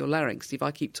out through your larynx. If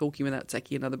I keep talking without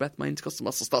taking another breath, my intercostal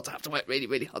muscles start to have to work really,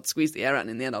 really hard to squeeze the air out, and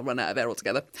in the end I'll run out of air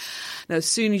altogether. Now, as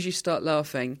soon as you start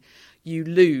laughing, you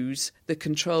lose the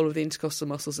control of the intercostal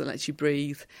muscles that lets you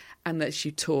breathe and lets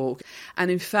you talk. And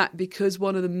in fact, because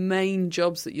one of the main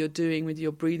jobs that you're doing with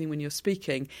your breathing when you're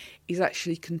speaking is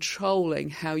actually controlling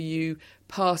how you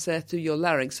pass air through your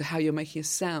larynx, so how you're making a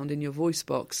sound in your voice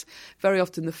box, very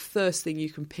often the first thing you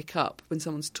can pick up when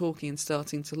someone's talking and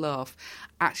starting to laugh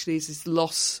actually is this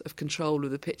loss of control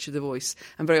of the pitch of the voice.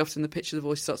 And very often the pitch of the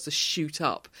voice starts to shoot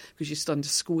up because you're starting to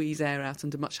squeeze air out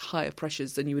under much higher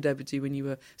pressures than you would ever do when you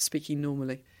were speaking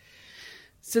normally.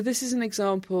 So this is an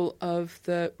example of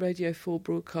the Radio 4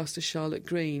 broadcaster Charlotte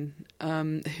Green,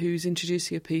 who's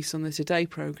introducing a piece on the Today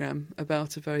programme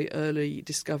about a very early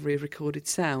discovery of recorded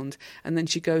sound. And then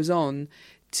she goes on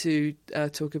to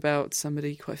talk about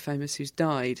somebody quite famous who's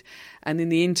died. And in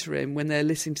the interim, when they're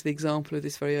listening to the example of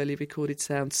this very early recorded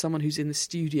sound, someone who's in the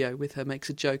studio with her makes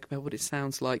a joke about what it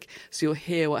sounds like. So you'll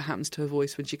hear what happens to her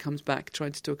voice when she comes back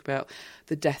trying to talk about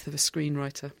the death of a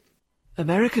screenwriter.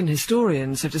 American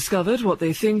historians have discovered what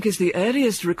they think is the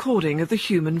earliest recording of the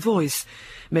human voice,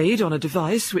 made on a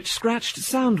device which scratched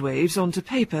sound waves onto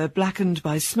paper blackened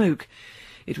by smoke.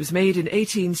 It was made in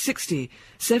 1860,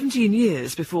 17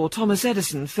 years before Thomas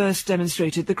Edison first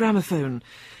demonstrated the gramophone,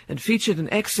 and featured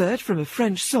an excerpt from a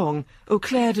French song, Au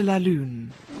clair de la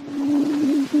lune.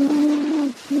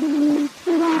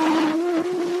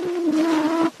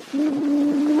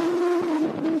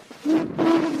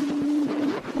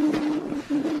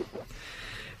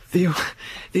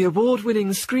 The award-winning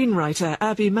screenwriter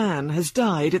Abbie Mann has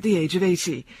died at the age of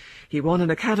 80. He won an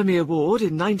Academy Award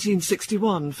in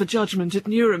 1961 for Judgment at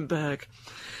Nuremberg.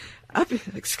 Abbie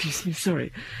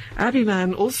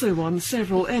Mann also won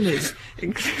several Emmys,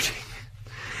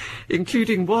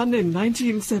 including one in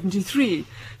 1973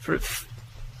 for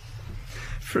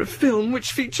a film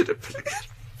which featured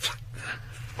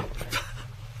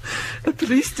a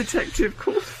police detective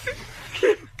called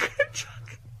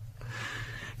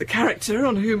the character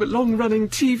on whom a long-running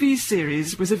TV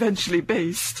series was eventually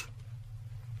based.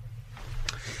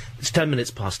 It's 10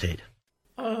 minutes past 8.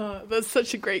 That's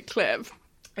such a great clip.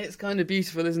 It's kind of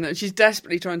beautiful, isn't it? She's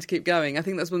desperately trying to keep going. I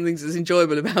think that's one of the things that's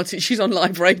enjoyable about it. She's on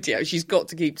live radio. She's got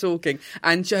to keep talking.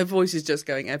 And her voice is just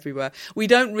going everywhere. We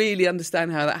don't really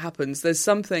understand how that happens. There's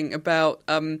something about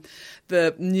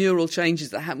the neural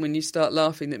changes that happen when you start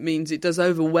laughing that means it does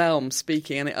overwhelm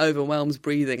speaking and it overwhelms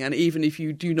breathing. And even if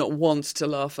you do not want to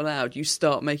laugh aloud, you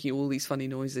start making all these funny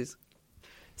noises.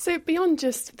 So beyond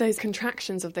just those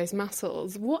contractions of those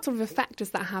muscles, what sort of effect does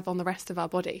that have on the rest of our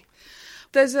body?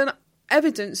 There's an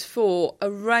evidence for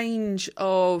a range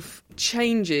of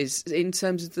changes in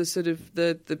terms of the sort of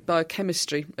the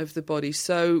biochemistry of the body.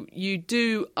 So you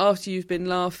do, after you've been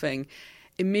laughing,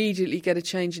 immediately get a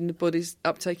change in the body's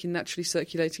uptake in naturally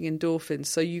circulating endorphins.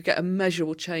 So you get a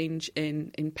measurable change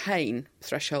in pain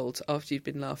threshold after you've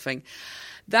been laughing.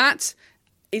 That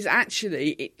is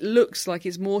actually, it looks like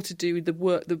it's more to do with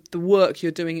the work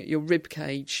you're doing at your rib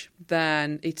cage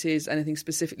than it is anything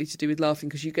specifically to do with laughing,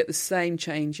 because you get the same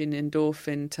change in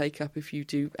endorphin take up if you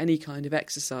do any kind of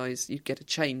exercise. You get a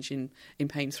change in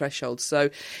pain threshold. So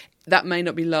that may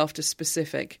not be laughter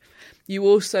specific. You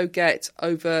also get,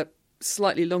 over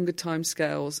slightly longer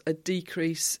timescales, a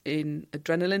decrease in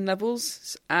adrenaline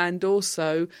levels and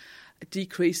also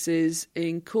decreases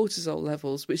in cortisol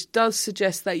levels, which does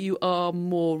suggest that you are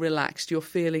more relaxed, you're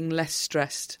feeling less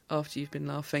stressed after you've been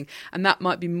laughing, and that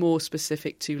might be more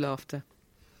specific to laughter.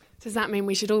 Does that mean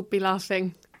we should all be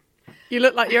laughing? You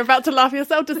look like you're about to laugh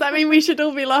yourself. Does that mean we should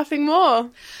all be laughing more?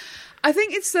 I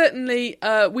think it's certainly,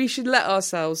 we should let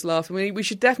ourselves laugh. I mean, we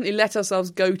should definitely let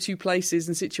ourselves go to places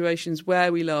and situations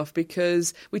where we laugh,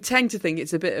 because we tend to think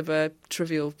it's a bit of a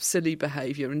trivial, silly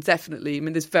behaviour. And definitely, I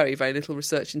mean, there's very, very little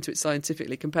research into it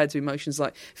scientifically compared to emotions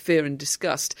like fear and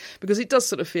disgust, because it does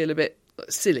sort of feel a bit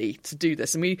silly to do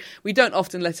this. And we don't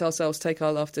often let ourselves take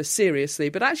our laughter seriously.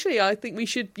 But actually, I think we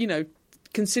should,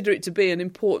 consider it to be an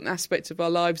important aspect of our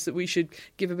lives that we should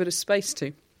give a bit of space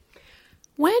to.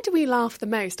 Where do we laugh the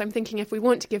most? I'm thinking if we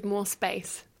want to give more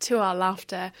space to our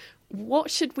laughter,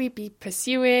 what should we be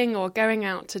pursuing or going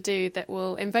out to do that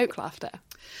will invoke laughter?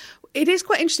 It is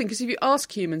quite interesting, because if you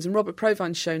ask humans, and Robert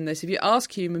Provine's shown this, if you ask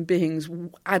human beings,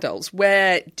 adults,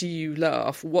 where do you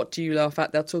laugh? What do you laugh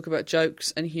at? They'll talk about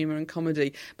jokes and humour and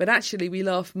comedy. But actually we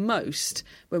laugh most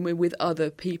when we're with other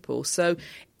people. So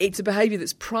it's a behaviour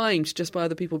that's primed just by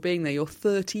other people being there. You're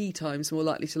 30 times more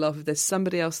likely to laugh if there's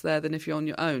somebody else there than if you're on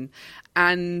your own.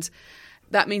 And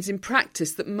that means in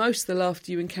practice that most of the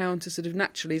laughter you encounter sort of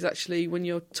naturally is actually when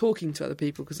you're talking to other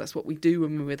people, because that's what we do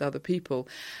when we're with other people.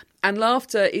 And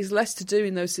laughter is less to do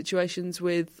in those situations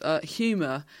with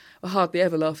humour. We're hardly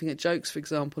ever laughing at jokes, for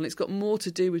example. And it's got more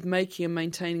to do with making and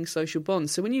maintaining social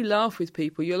bonds. So when you laugh with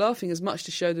people, you're laughing as much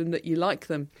to show them that you like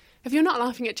them. If you're not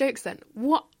laughing at jokes, then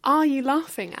what are you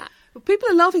laughing at? Well, people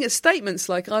are laughing at statements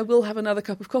like, I will have another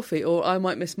cup of coffee, or I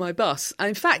might miss my bus. And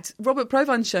in fact, Robert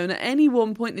Provine's shown at any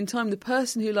one point in time, the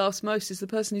person who laughs most is the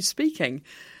person who's speaking.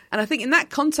 And I think in that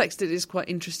context, it is quite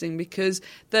interesting, because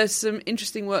there's some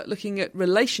interesting work looking at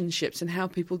relationships and how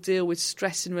people deal with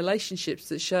stress in relationships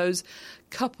that shows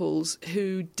couples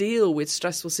who deal with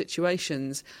stressful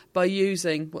situations by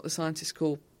using what the scientists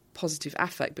call positive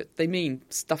affect, but they mean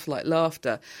stuff like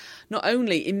laughter, not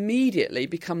only immediately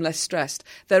become less stressed,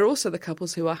 they're also the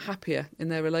couples who are happier in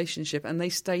their relationship and they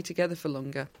stay together for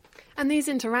longer. And these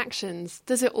interactions,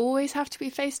 does it always have to be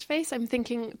face-to-face? I'm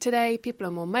thinking today people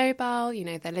are more mobile,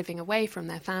 they're living away from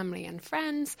their family and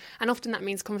friends, and often that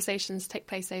means conversations take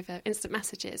place over instant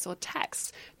messages or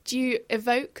texts. Do you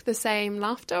evoke the same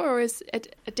laughter, or is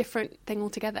it a different thing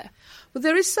altogether? Well,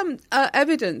 there is some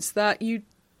evidence that you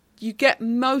get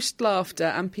most laughter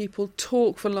and people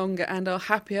talk for longer and are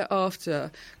happier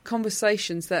after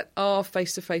conversations that are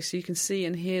face-to-face, so you can see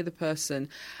and hear the person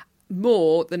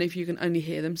more than if you can only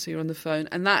hear them, so you're on the phone.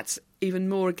 And that's even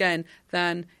more, again,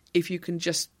 than if you've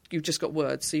just got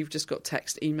words, so you've just got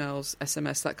text, emails,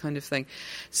 SMS, that kind of thing.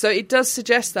 So it does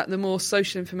suggest that the more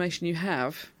social information you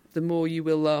have, the more you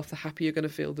will laugh, the happier you're going to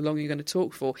feel, the longer you're going to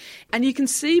talk for. And you can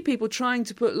see people trying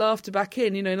to put laughter back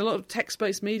in. In a lot of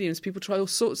text-based mediums, people try all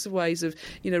sorts of ways of,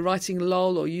 writing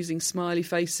lol or using smiley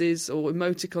faces or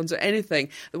emoticons or anything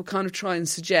that will kind of try and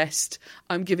suggest,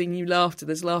 I'm giving you laughter,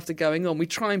 there's laughter going on. We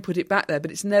try and put it back there,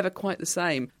 but it's never quite the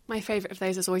same. My favourite of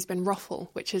those has always been ruffle,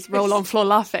 which is roll on floor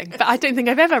laughing. But I don't think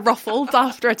I've ever ruffled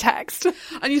after a text.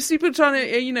 And you see people trying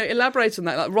to, elaborate on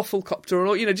that, like rufflecopter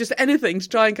or, just anything to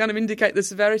try and kind of indicate the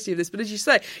severity of this. But as you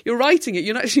say, you're writing it,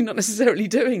 you're actually not necessarily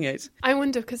doing it. I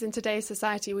wonder, because in today's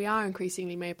society we are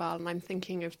increasingly mobile, and I'm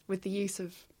thinking of with the use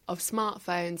of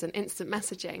smartphones and instant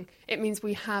messaging, it means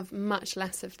we have much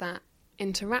less of that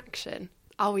interaction.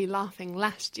 Are we laughing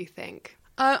less, do you think?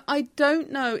 I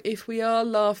don't know if we are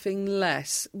laughing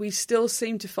less. We still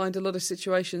seem to find a lot of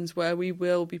situations where we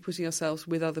will be putting ourselves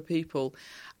with other people.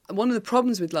 One of the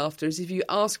problems with laughter is if you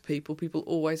ask people, people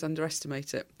always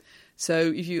underestimate it.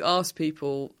 So if you ask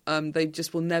people, they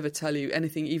just will never tell you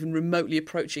anything even remotely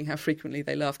approaching how frequently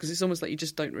they laugh, because it's almost like you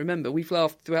just don't remember. We've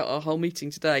laughed throughout our whole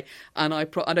meeting today, and I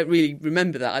don't really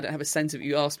remember that. I don't have a sense of it.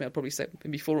 You asked me, I'd probably say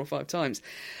maybe 4 or 5 times.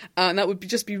 And that would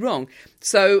just be wrong.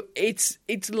 So it's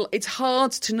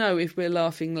hard to know if we're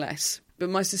laughing less. But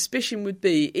my suspicion would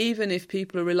be, even if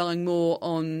people are relying more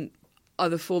on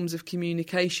other forms of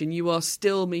communication, you are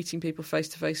still meeting people face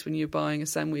to face when you're buying a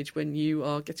sandwich, when you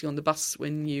are getting on the bus,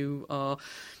 when you are,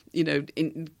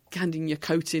 handing your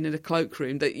coat in at a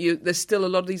cloakroom. There's still a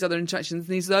lot of these other interactions.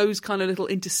 There's those kind of little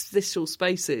interstitial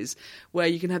spaces where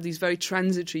you can have these very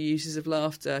transitory uses of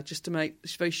laughter just to make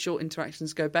very short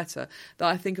interactions go better, that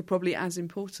I think are probably as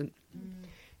important.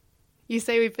 You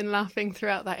say we've been laughing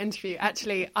throughout that interview.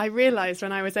 Actually, I realised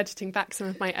when I was editing back some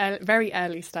of my very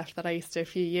early stuff that I used to do a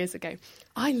few years ago,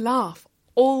 I laugh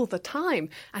all the time.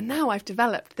 And now I've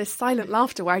developed this silent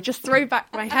laughter where I just throw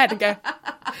back my head and go,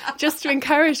 just to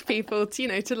encourage people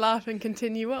to, to laugh and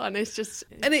continue on.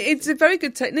 It's a very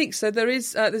good technique. So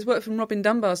there's work from Robin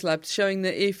Dunbar's lab showing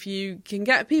that if you can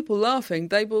get people laughing,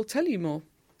 they will tell you more.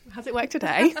 Has it worked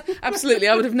today? Absolutely.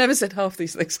 I would have never said half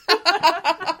these things.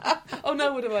 Oh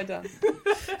no, what have I done?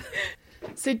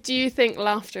 So do you think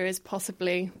laughter is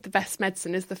possibly the best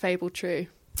medicine? Is the fable true?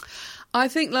 I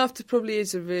think laughter probably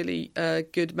is a really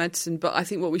good medicine, but I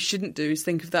think what we shouldn't do is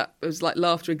think of that as like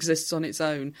laughter exists on its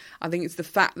own. I think it's the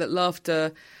fact that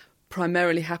laughter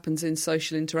primarily happens in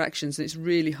social interactions, and it's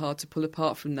really hard to pull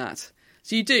apart from that.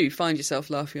 So you do find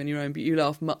yourself laughing on your own, but you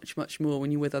laugh much, much more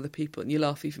when you're with other people, and you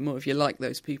laugh even more if you like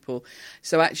those people.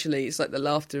 So actually, it's like the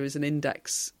laughter is an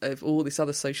index of all this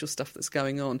other social stuff that's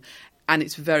going on, and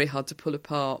it's very hard to pull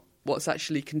apart what's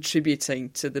actually contributing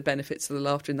to the benefits of the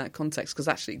laughter in that context, because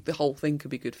actually the whole thing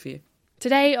could be good for you.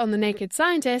 Today on The Naked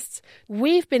Scientists,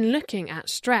 we've been looking at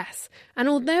stress, and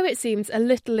although it seems a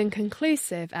little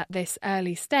inconclusive at this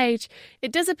early stage,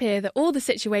 it does appear that all the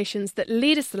situations that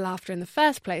lead us to laughter in the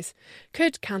first place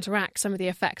could counteract some of the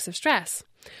effects of stress.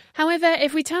 However,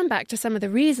 if we turn back to some of the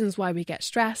reasons why we get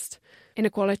stressed,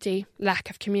 inequality, lack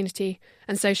of community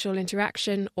and social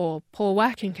interaction, or poor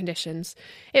working conditions,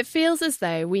 it feels as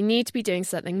though we need to be doing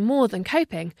something more than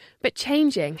coping, but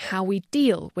changing how we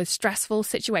deal with stressful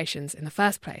situations in the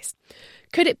first place.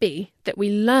 Could it be that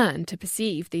we learn to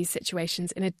perceive these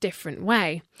situations in a different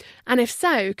way? And if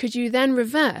so, could you then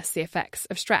reverse the effects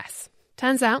of stress?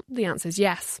 Turns out the answer is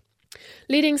yes.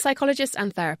 Leading psychologist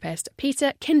and therapist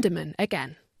Peter Kinderman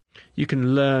again. You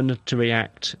can learn to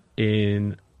react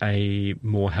in a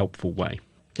more helpful way.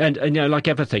 And like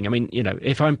everything,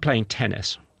 if I'm playing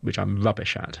tennis, which I'm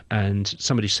rubbish at, and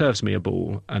somebody serves me a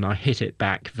ball and I hit it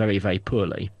back very, very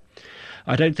poorly,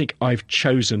 I don't think I've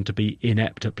chosen to be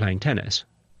inept at playing tennis.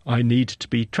 I need to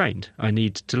be trained. I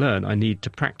need to learn. I need to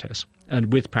practice.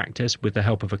 And with practice, with the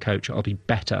help of a coach, I'll be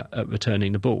better at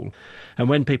returning the ball. And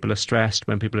when people are stressed,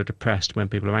 when people are depressed, when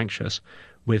people are anxious,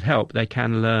 with help, they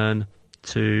can learn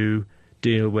to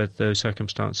deal with those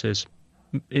circumstances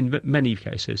in many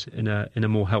cases in a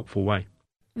more helpful way.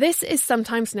 This is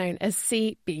sometimes known as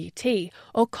CBT,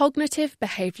 or Cognitive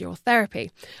Behavioural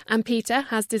Therapy, and Peter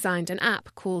has designed an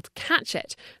app called Catch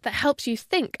It that helps you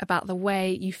think about the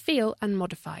way you feel and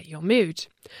modify your mood.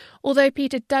 Although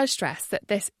Peter does stress that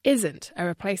this isn't a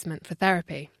replacement for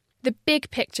therapy. The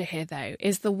big picture here, though,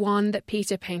 is the one that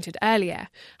Peter painted earlier,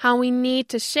 how we need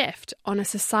to shift on a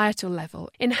societal level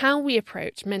in how we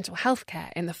approach mental health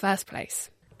care in the first place.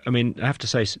 I have to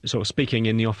say, sort of speaking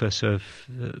in the office of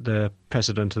the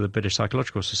president of the British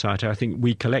Psychological Society, I think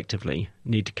we collectively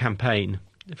need to campaign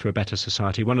for a better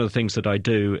society. One of the things that I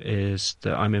do is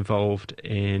that I'm involved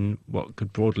in what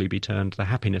could broadly be termed the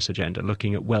happiness agenda,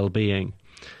 looking at well-being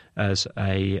as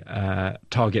a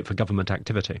target for government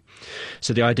activity.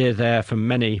 So the idea there from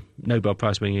many Nobel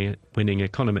Prize-winning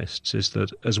economists is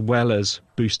that as well as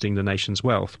boosting the nation's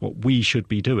wealth, what we should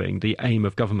be doing, the aim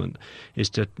of government, is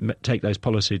to take those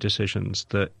policy decisions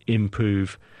that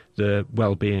improve the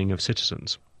well-being of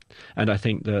citizens. And I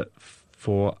think that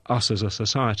for us as a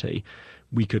society,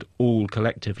 we could all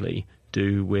collectively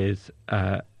do with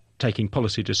taking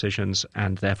policy decisions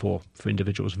and therefore for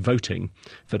individuals voting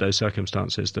for those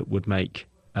circumstances that would make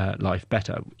life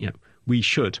better. We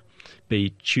should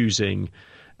be choosing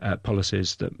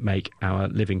policies that make our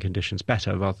living conditions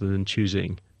better rather than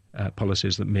choosing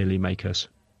policies that merely make us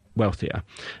wealthier.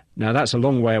 Now, that's a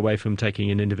long way away from taking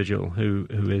an individual who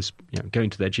is going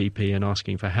to their GP and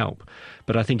asking for help.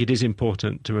 But I think it is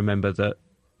important to remember that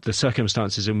the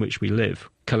circumstances in which we live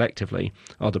collectively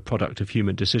are the product of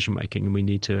human decision-making, and we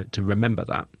need to remember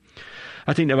that.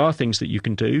 I think there are things that you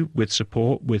can do with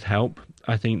support, with help.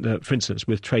 I think that, for instance,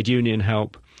 with trade union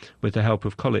help, with the help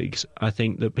of colleagues, I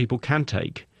think that people can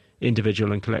take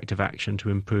individual and collective action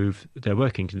to improve their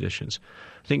working conditions.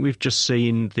 I think we've just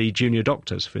seen the junior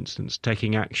doctors, for instance,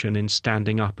 taking action in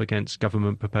standing up against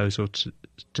government proposals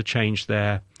to change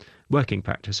their working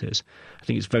practices. I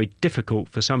think it's very difficult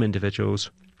for some individuals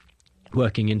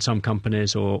working in some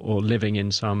companies or living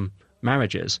in some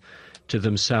marriages to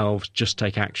themselves just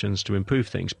take actions to improve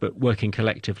things. But working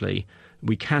collectively,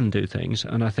 we can do things.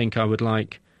 And I think I would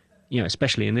like,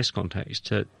 especially in this context,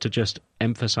 to just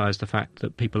emphasise the fact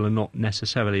that people are not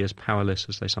necessarily as powerless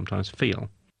as they sometimes feel.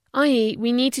 I.e.,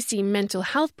 we need to see mental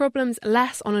health problems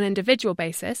less on an individual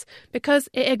basis because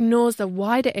it ignores the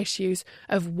wider issues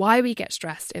of why we get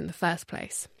stressed in the first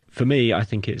place. For me, I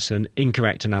think it's an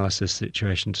incorrect analysis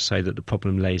situation to say that the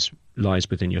problem lies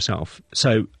within yourself.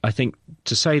 So I think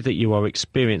to say that you are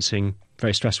experiencing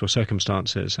very stressful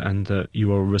circumstances and that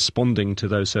you are responding to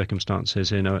those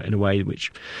circumstances in a way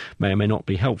which may or may not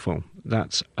be helpful,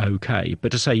 that's okay.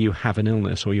 But to say you have an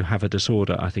illness or you have a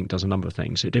disorder, I think does a number of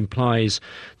things. It implies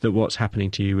that what's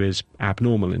happening to you is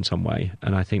abnormal in some way,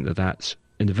 and I think that that's,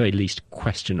 in the very least,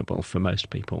 questionable for most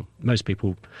people. Most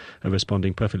people are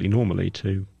responding perfectly normally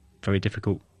to very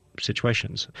difficult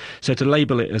situations. So to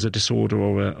label it as a disorder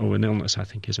or an illness, I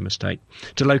think, is a mistake.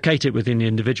 To locate it within the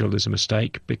individual is a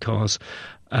mistake, because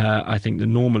I think that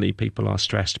normally people are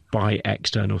stressed by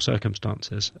external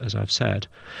circumstances, as I've said.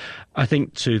 I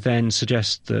think to then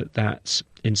suggest that that's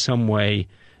in some way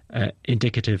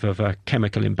indicative of a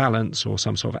chemical imbalance or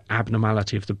some sort of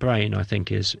abnormality of the brain, I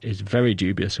think is very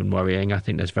dubious and worrying. I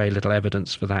think there's very little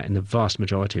evidence for that in the vast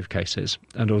majority of cases.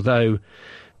 And although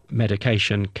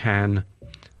medication can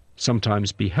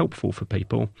sometimes be helpful for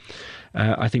people,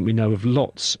 I think we know of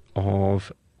lots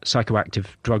of psychoactive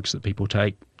drugs that people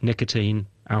take: nicotine,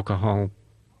 alcohol,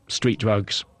 street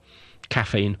drugs,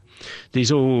 caffeine.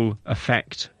 These all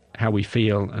affect how we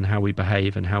feel and how we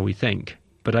behave and how we think.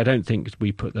 But I don't think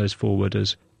we put those forward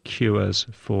as cures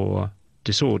for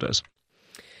disorders.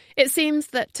 It seems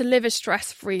that to live a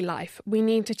stress-free life, we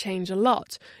need to change a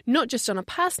lot, not just on a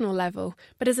personal level,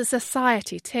 but as a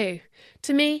society too.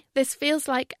 To me, this feels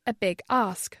like a big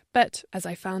ask, but, as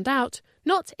I found out,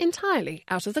 not entirely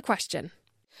out of the question.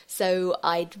 So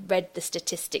I'd read the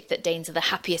statistic that Danes are the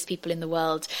happiest people in the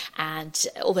world, and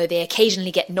although they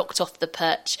occasionally get knocked off the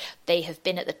perch, they have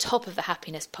been at the top of the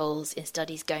happiness polls in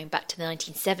studies going back to the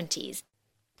 1970s.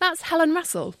 That's Helen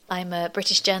Russell. I'm a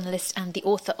British journalist and the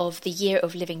author of The Year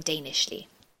of Living Danishly.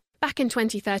 Back in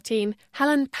 2013,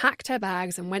 Helen packed her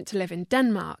bags and went to live in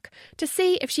Denmark to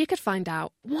see if she could find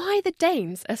out why the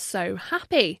Danes are so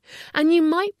happy. And you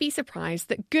might be surprised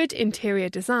that good interior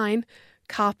design,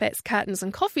 carpets, curtains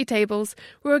and coffee tables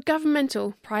were a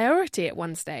governmental priority at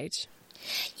one stage.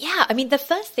 Yeah, I mean, the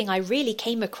first thing I really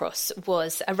came across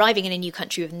was arriving in a new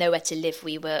country with nowhere to live.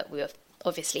 We were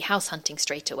obviously house hunting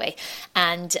straight away.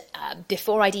 And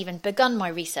before I'd even begun my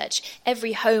research,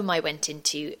 every home I went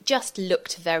into just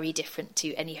looked very different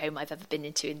to any home I've ever been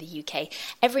into in the UK.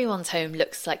 Everyone's home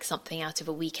looks like something out of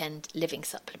a weekend living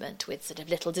supplement, with sort of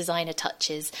little designer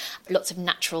touches, lots of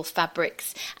natural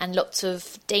fabrics and lots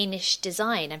of Danish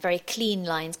design and very clean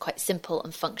lines, quite simple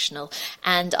and functional.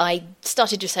 And I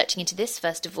started researching into this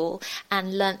first of all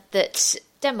and learnt that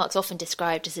Denmark's often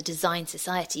described as a design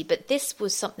society, but this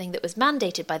was something that was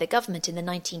mandated by the government in the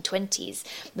 1920s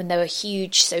when there were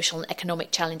huge social and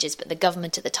economic challenges, but the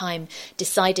government at the time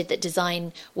decided that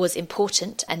design was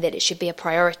important and that it should be a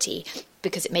priority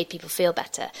because it made people feel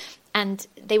better. And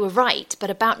they were right, but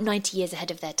about 90 years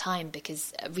ahead of their time,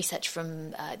 because research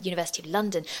from University of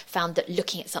London found that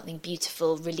looking at something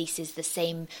beautiful releases the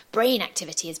same brain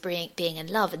activity as being in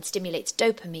love and stimulates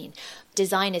dopamine.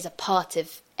 Design is a part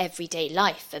of everyday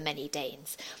life for many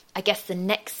Danes. I guess the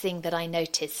next thing that I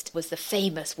noticed was the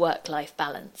famous work-life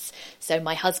balance. So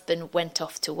my husband went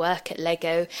off to work at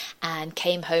Lego and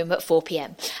came home at 4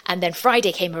 p.m. And then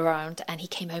Friday came around and he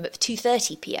came home at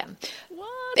 2:30 p.m.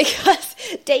 Because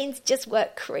Danes just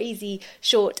work crazy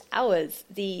short hours.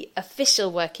 The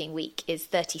official working week is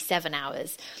 37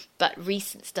 hours, but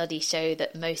recent studies show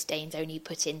that most Danes only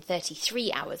put in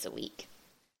 33 hours a week.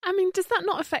 I mean, does that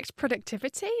not affect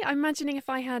productivity? I'm imagining if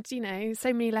I had,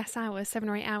 so many less hours, 7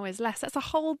 or 8 hours less, that's a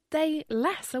whole day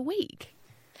less a week.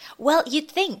 Well,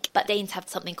 you'd think, but Danes have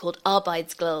something called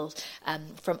arbeidsglæde,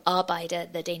 from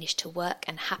arbejde, the Danish to work,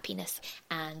 and happiness,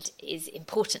 and is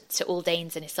important to all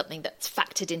Danes and is something that's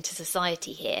factored into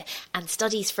society here. And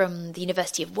studies from the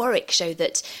University of Warwick show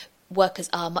that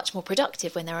workers are much more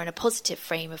productive when they're in a positive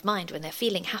frame of mind, when they're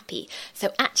feeling happy.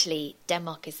 So actually,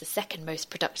 Denmark is the second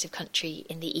most productive country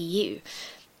in the EU.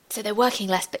 So they're working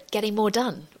less but getting more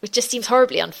done, which just seems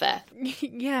horribly unfair.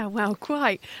 Yeah, well,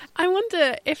 quite. I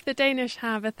wonder if the Danish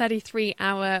have a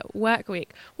 33-hour work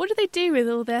week. What do they do with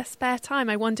all their spare time?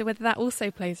 I wonder whether that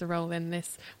also plays a role in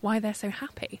this, why they're so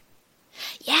happy.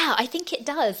 Yeah, I think it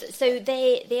does. So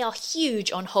they are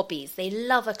huge on hobbies. They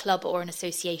love a club or an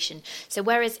association. So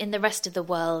whereas in the rest of the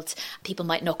world, people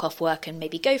might knock off work and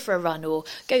maybe go for a run or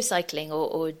go cycling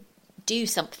or do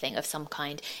something of some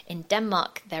kind. In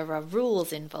Denmark, there are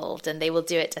rules involved and they will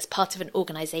do it as part of an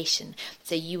organisation.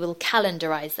 So you will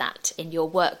calendarize that in your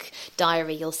work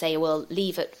diary. You'll say, well,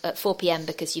 leave at 4 p.m.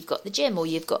 because you've got the gym or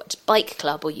you've got bike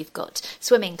club or you've got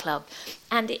swimming club.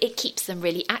 And it keeps them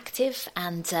really active,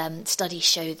 and studies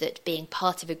show that being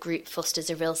part of a group fosters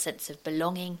a real sense of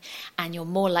belonging, and you're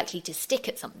more likely to stick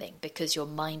at something because you're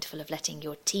mindful of letting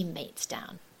your teammates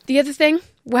down. The other thing,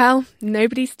 well,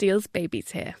 nobody steals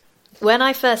babies here. When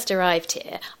I first arrived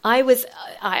here,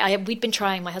 we'd been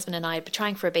trying, my husband and I had been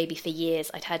trying for a baby for years.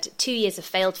 I'd had 2 years of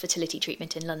failed fertility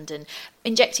treatment in London,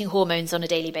 injecting hormones on a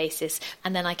daily basis.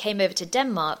 And then I came over to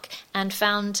Denmark and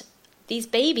found these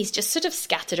babies just sort of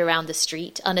scattered around the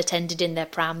street, unattended in their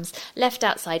prams, left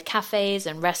outside cafes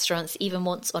and restaurants, even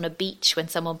once on a beach when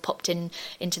someone popped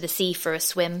into the sea for a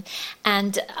swim.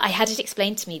 And I had it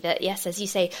explained to me that, yes, as you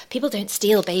say, people don't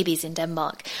steal babies in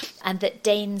Denmark, and that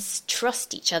Danes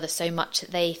trust each other so much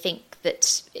that they think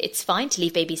that it's fine to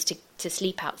leave babies to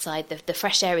sleep outside. The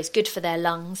fresh air is good for their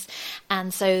lungs,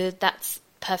 and so that's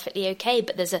perfectly okay.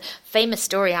 But there's a famous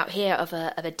story out here of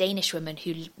a Danish woman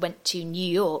who went to New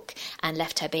York and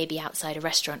left her baby outside a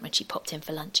restaurant when she popped in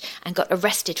for lunch and got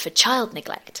arrested for child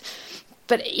neglect.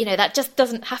 But, that just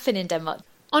doesn't happen in Denmark.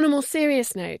 On a more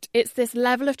serious note, it's this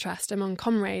level of trust among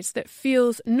comrades that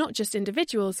fuels not just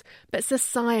individuals, but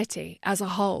society as a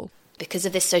whole. Because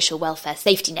of this social welfare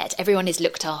safety net, everyone is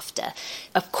looked after.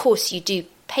 Of course, you do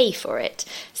pay for it.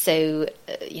 So,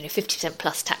 50%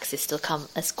 plus taxes still come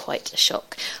as quite a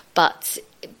shock. But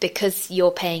because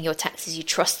you're paying your taxes, you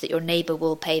trust that your neighbour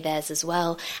will pay theirs as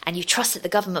well. And you trust that the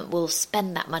government will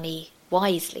spend that money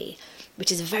wisely,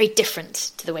 which is very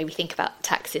different to the way we think about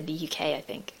tax in the UK, I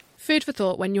think. Food for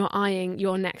thought when you're eyeing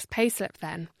your next payslip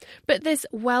then. But this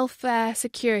welfare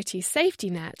security safety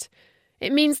net,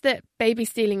 it means that, baby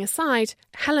stealing aside,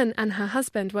 Helen and her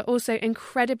husband were also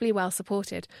incredibly well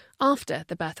supported after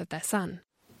the birth of their son.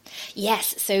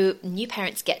 Yes, so new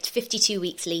parents get 52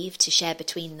 weeks leave to share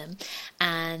between them,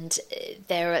 and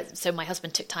so my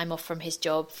husband took time off from his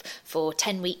job for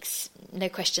 10 weeks, no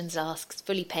questions asked,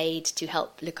 fully paid to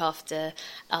help look after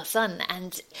our son.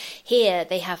 And here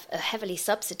they have a heavily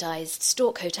subsidised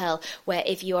Stork Hotel where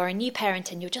if you are a new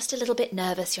parent and you're just a little bit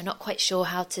nervous, you're not quite sure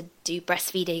how to do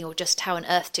breastfeeding or just how on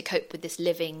earth to cope with this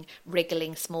living,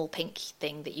 wriggling small pink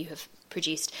thing that you have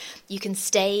produced, you can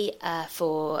stay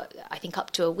for, I think,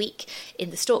 up to a week in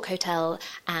the Stork Hotel,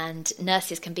 and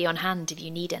nurses can be on hand if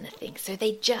you need anything. So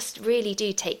they just really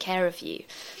do take care of you.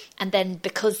 And then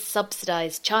because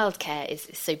subsidised childcare is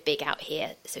so big out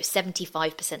here, so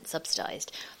 75%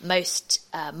 subsidised, most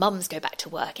mums go back to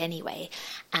work anyway,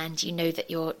 and you know that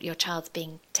your child's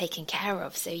being taken care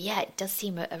of. So yeah, it does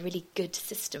seem a really good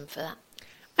system for that.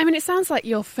 I mean, it sounds like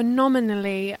you're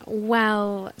phenomenally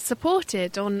well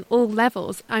supported on all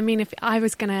levels. I mean, if I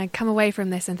was going to come away from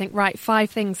this and think, right, 5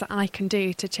 things that I can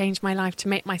do to change my life to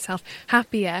make myself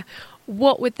happier,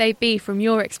 what would they be from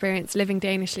your experience living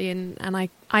Danishly and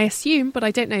I assume, but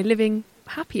I don't know, living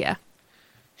happier?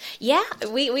 Yeah,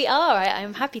 we are,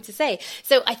 I'm happy to say.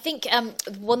 So I think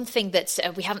one thing that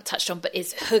we haven't touched on but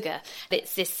is hygge.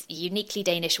 It's this uniquely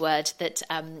Danish word that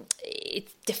it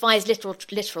defies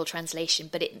literal translation,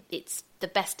 but it's the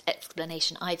best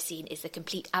explanation I've seen is the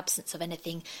complete absence of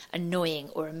anything annoying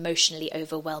or emotionally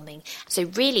overwhelming. So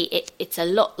really it's a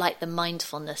lot like the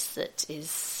mindfulness that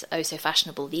is oh so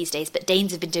fashionable these days, but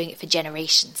Danes have been doing it for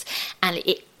generations, and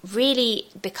it really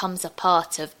becomes a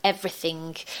part of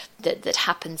everything that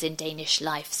happens in Danish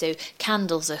life. So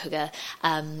candles are hygge,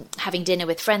 having dinner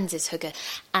with friends is hygge,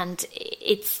 and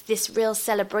it's this real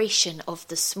celebration of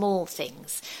the small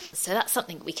things. So that's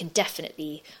something we can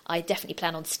I definitely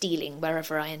plan on stealing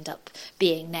wherever I end up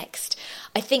being next.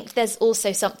 I think there's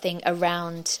also something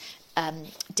around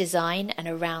design and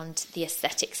around the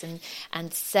aesthetics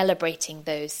and celebrating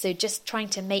those. So just trying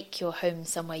to make your home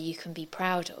somewhere you can be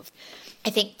proud of. I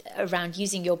think around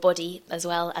using your body as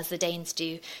well, as the Danes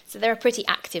do. So they're a pretty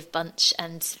active bunch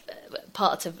and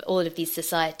part of all of these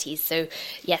societies. So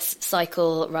yes,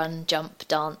 cycle, run, jump,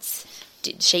 dance,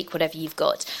 shake whatever you've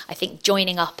got. I think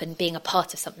joining up and being a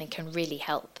part of something can really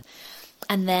help.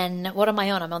 And then what am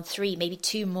I on? I'm on 3, maybe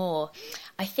 2 more.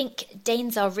 I think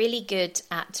Danes are really good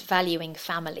at valuing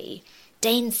family.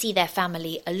 Danes see their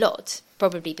family a lot,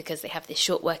 probably because they have this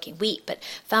short working week, but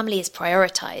family is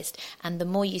prioritised, and the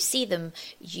more you see them,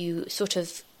 you sort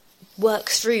of work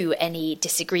through any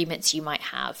disagreements you might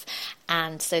have,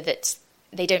 and so that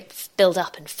they don't build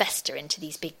up and fester into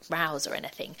these big rows or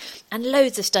anything. And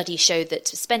loads of studies show that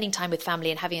spending time with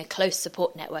family and having a close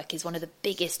support network is one of the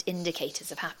biggest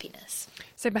indicators of happiness.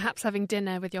 So perhaps having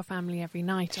dinner with your family every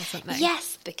night or something?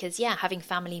 Yes, because, having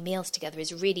family meals together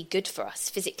is really good for us,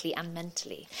 physically and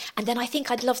mentally. And then I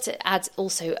think I'd love to add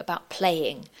also about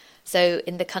playing. So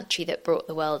in the country that brought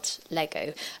the world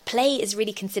Lego, play is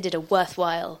really considered a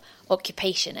worthwhile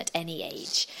occupation at any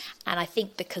age. And I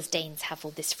think because Danes have all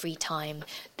this free time,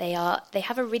 they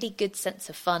have a really good sense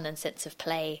of fun and sense of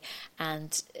play,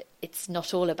 and it's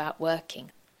not all about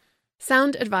working.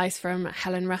 Sound advice from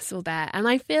Helen Russell there, and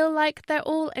I feel like they're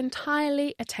all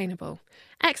entirely attainable.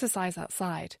 Exercise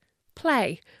outside,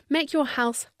 play, make your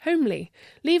house homely,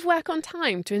 leave work on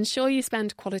time to ensure you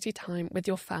spend quality time with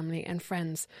your family and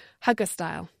friends. Hugger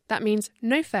style. That means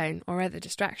no phone or other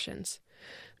distractions.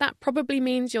 That probably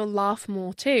means you'll laugh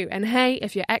more too, and hey,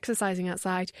 if you're exercising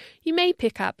outside, you may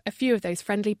pick up a few of those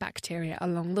friendly bacteria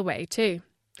along the way too.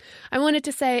 I wanted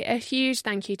to say a huge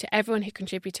thank you to everyone who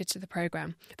contributed to the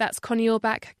programme. That's Connie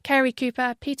Orbach, Kerry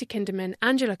Cooper, Peter Kinderman,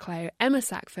 Angela Clow, Emma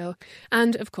Sackville,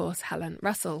 and of course Helen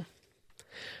Russell.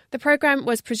 The programme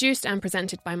was produced and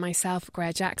presented by myself,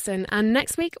 Greer Jackson, and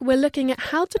next week we're looking at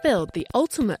how to build the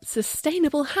ultimate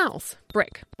sustainable house,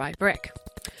 brick by brick.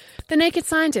 The Naked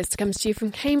Scientist comes to you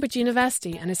from Cambridge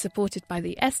University and is supported by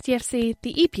the STFC,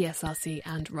 the EPSRC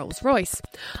and Rolls-Royce.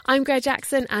 I'm Greer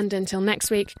Jackson, and until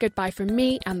next week, goodbye from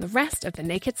me and the rest of the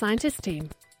Naked Scientist team.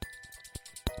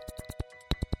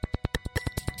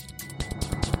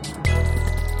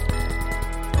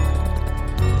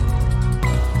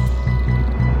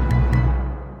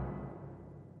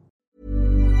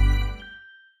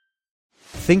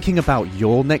 Thinking about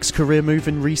your next career move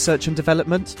in research and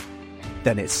development?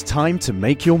 Then it's time to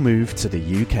make your move to the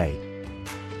UK.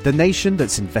 The nation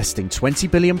that's investing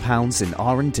 £20 billion in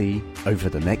R&D over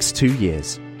the next 2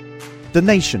 years. The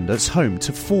nation that's home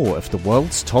to 4 of the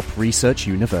world's top research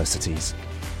universities.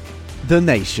 The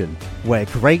nation where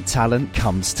great talent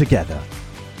comes together.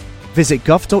 Visit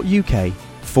gov.uk/great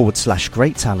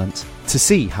talent to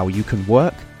see how you can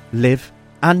work, live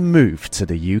and move to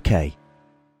the UK.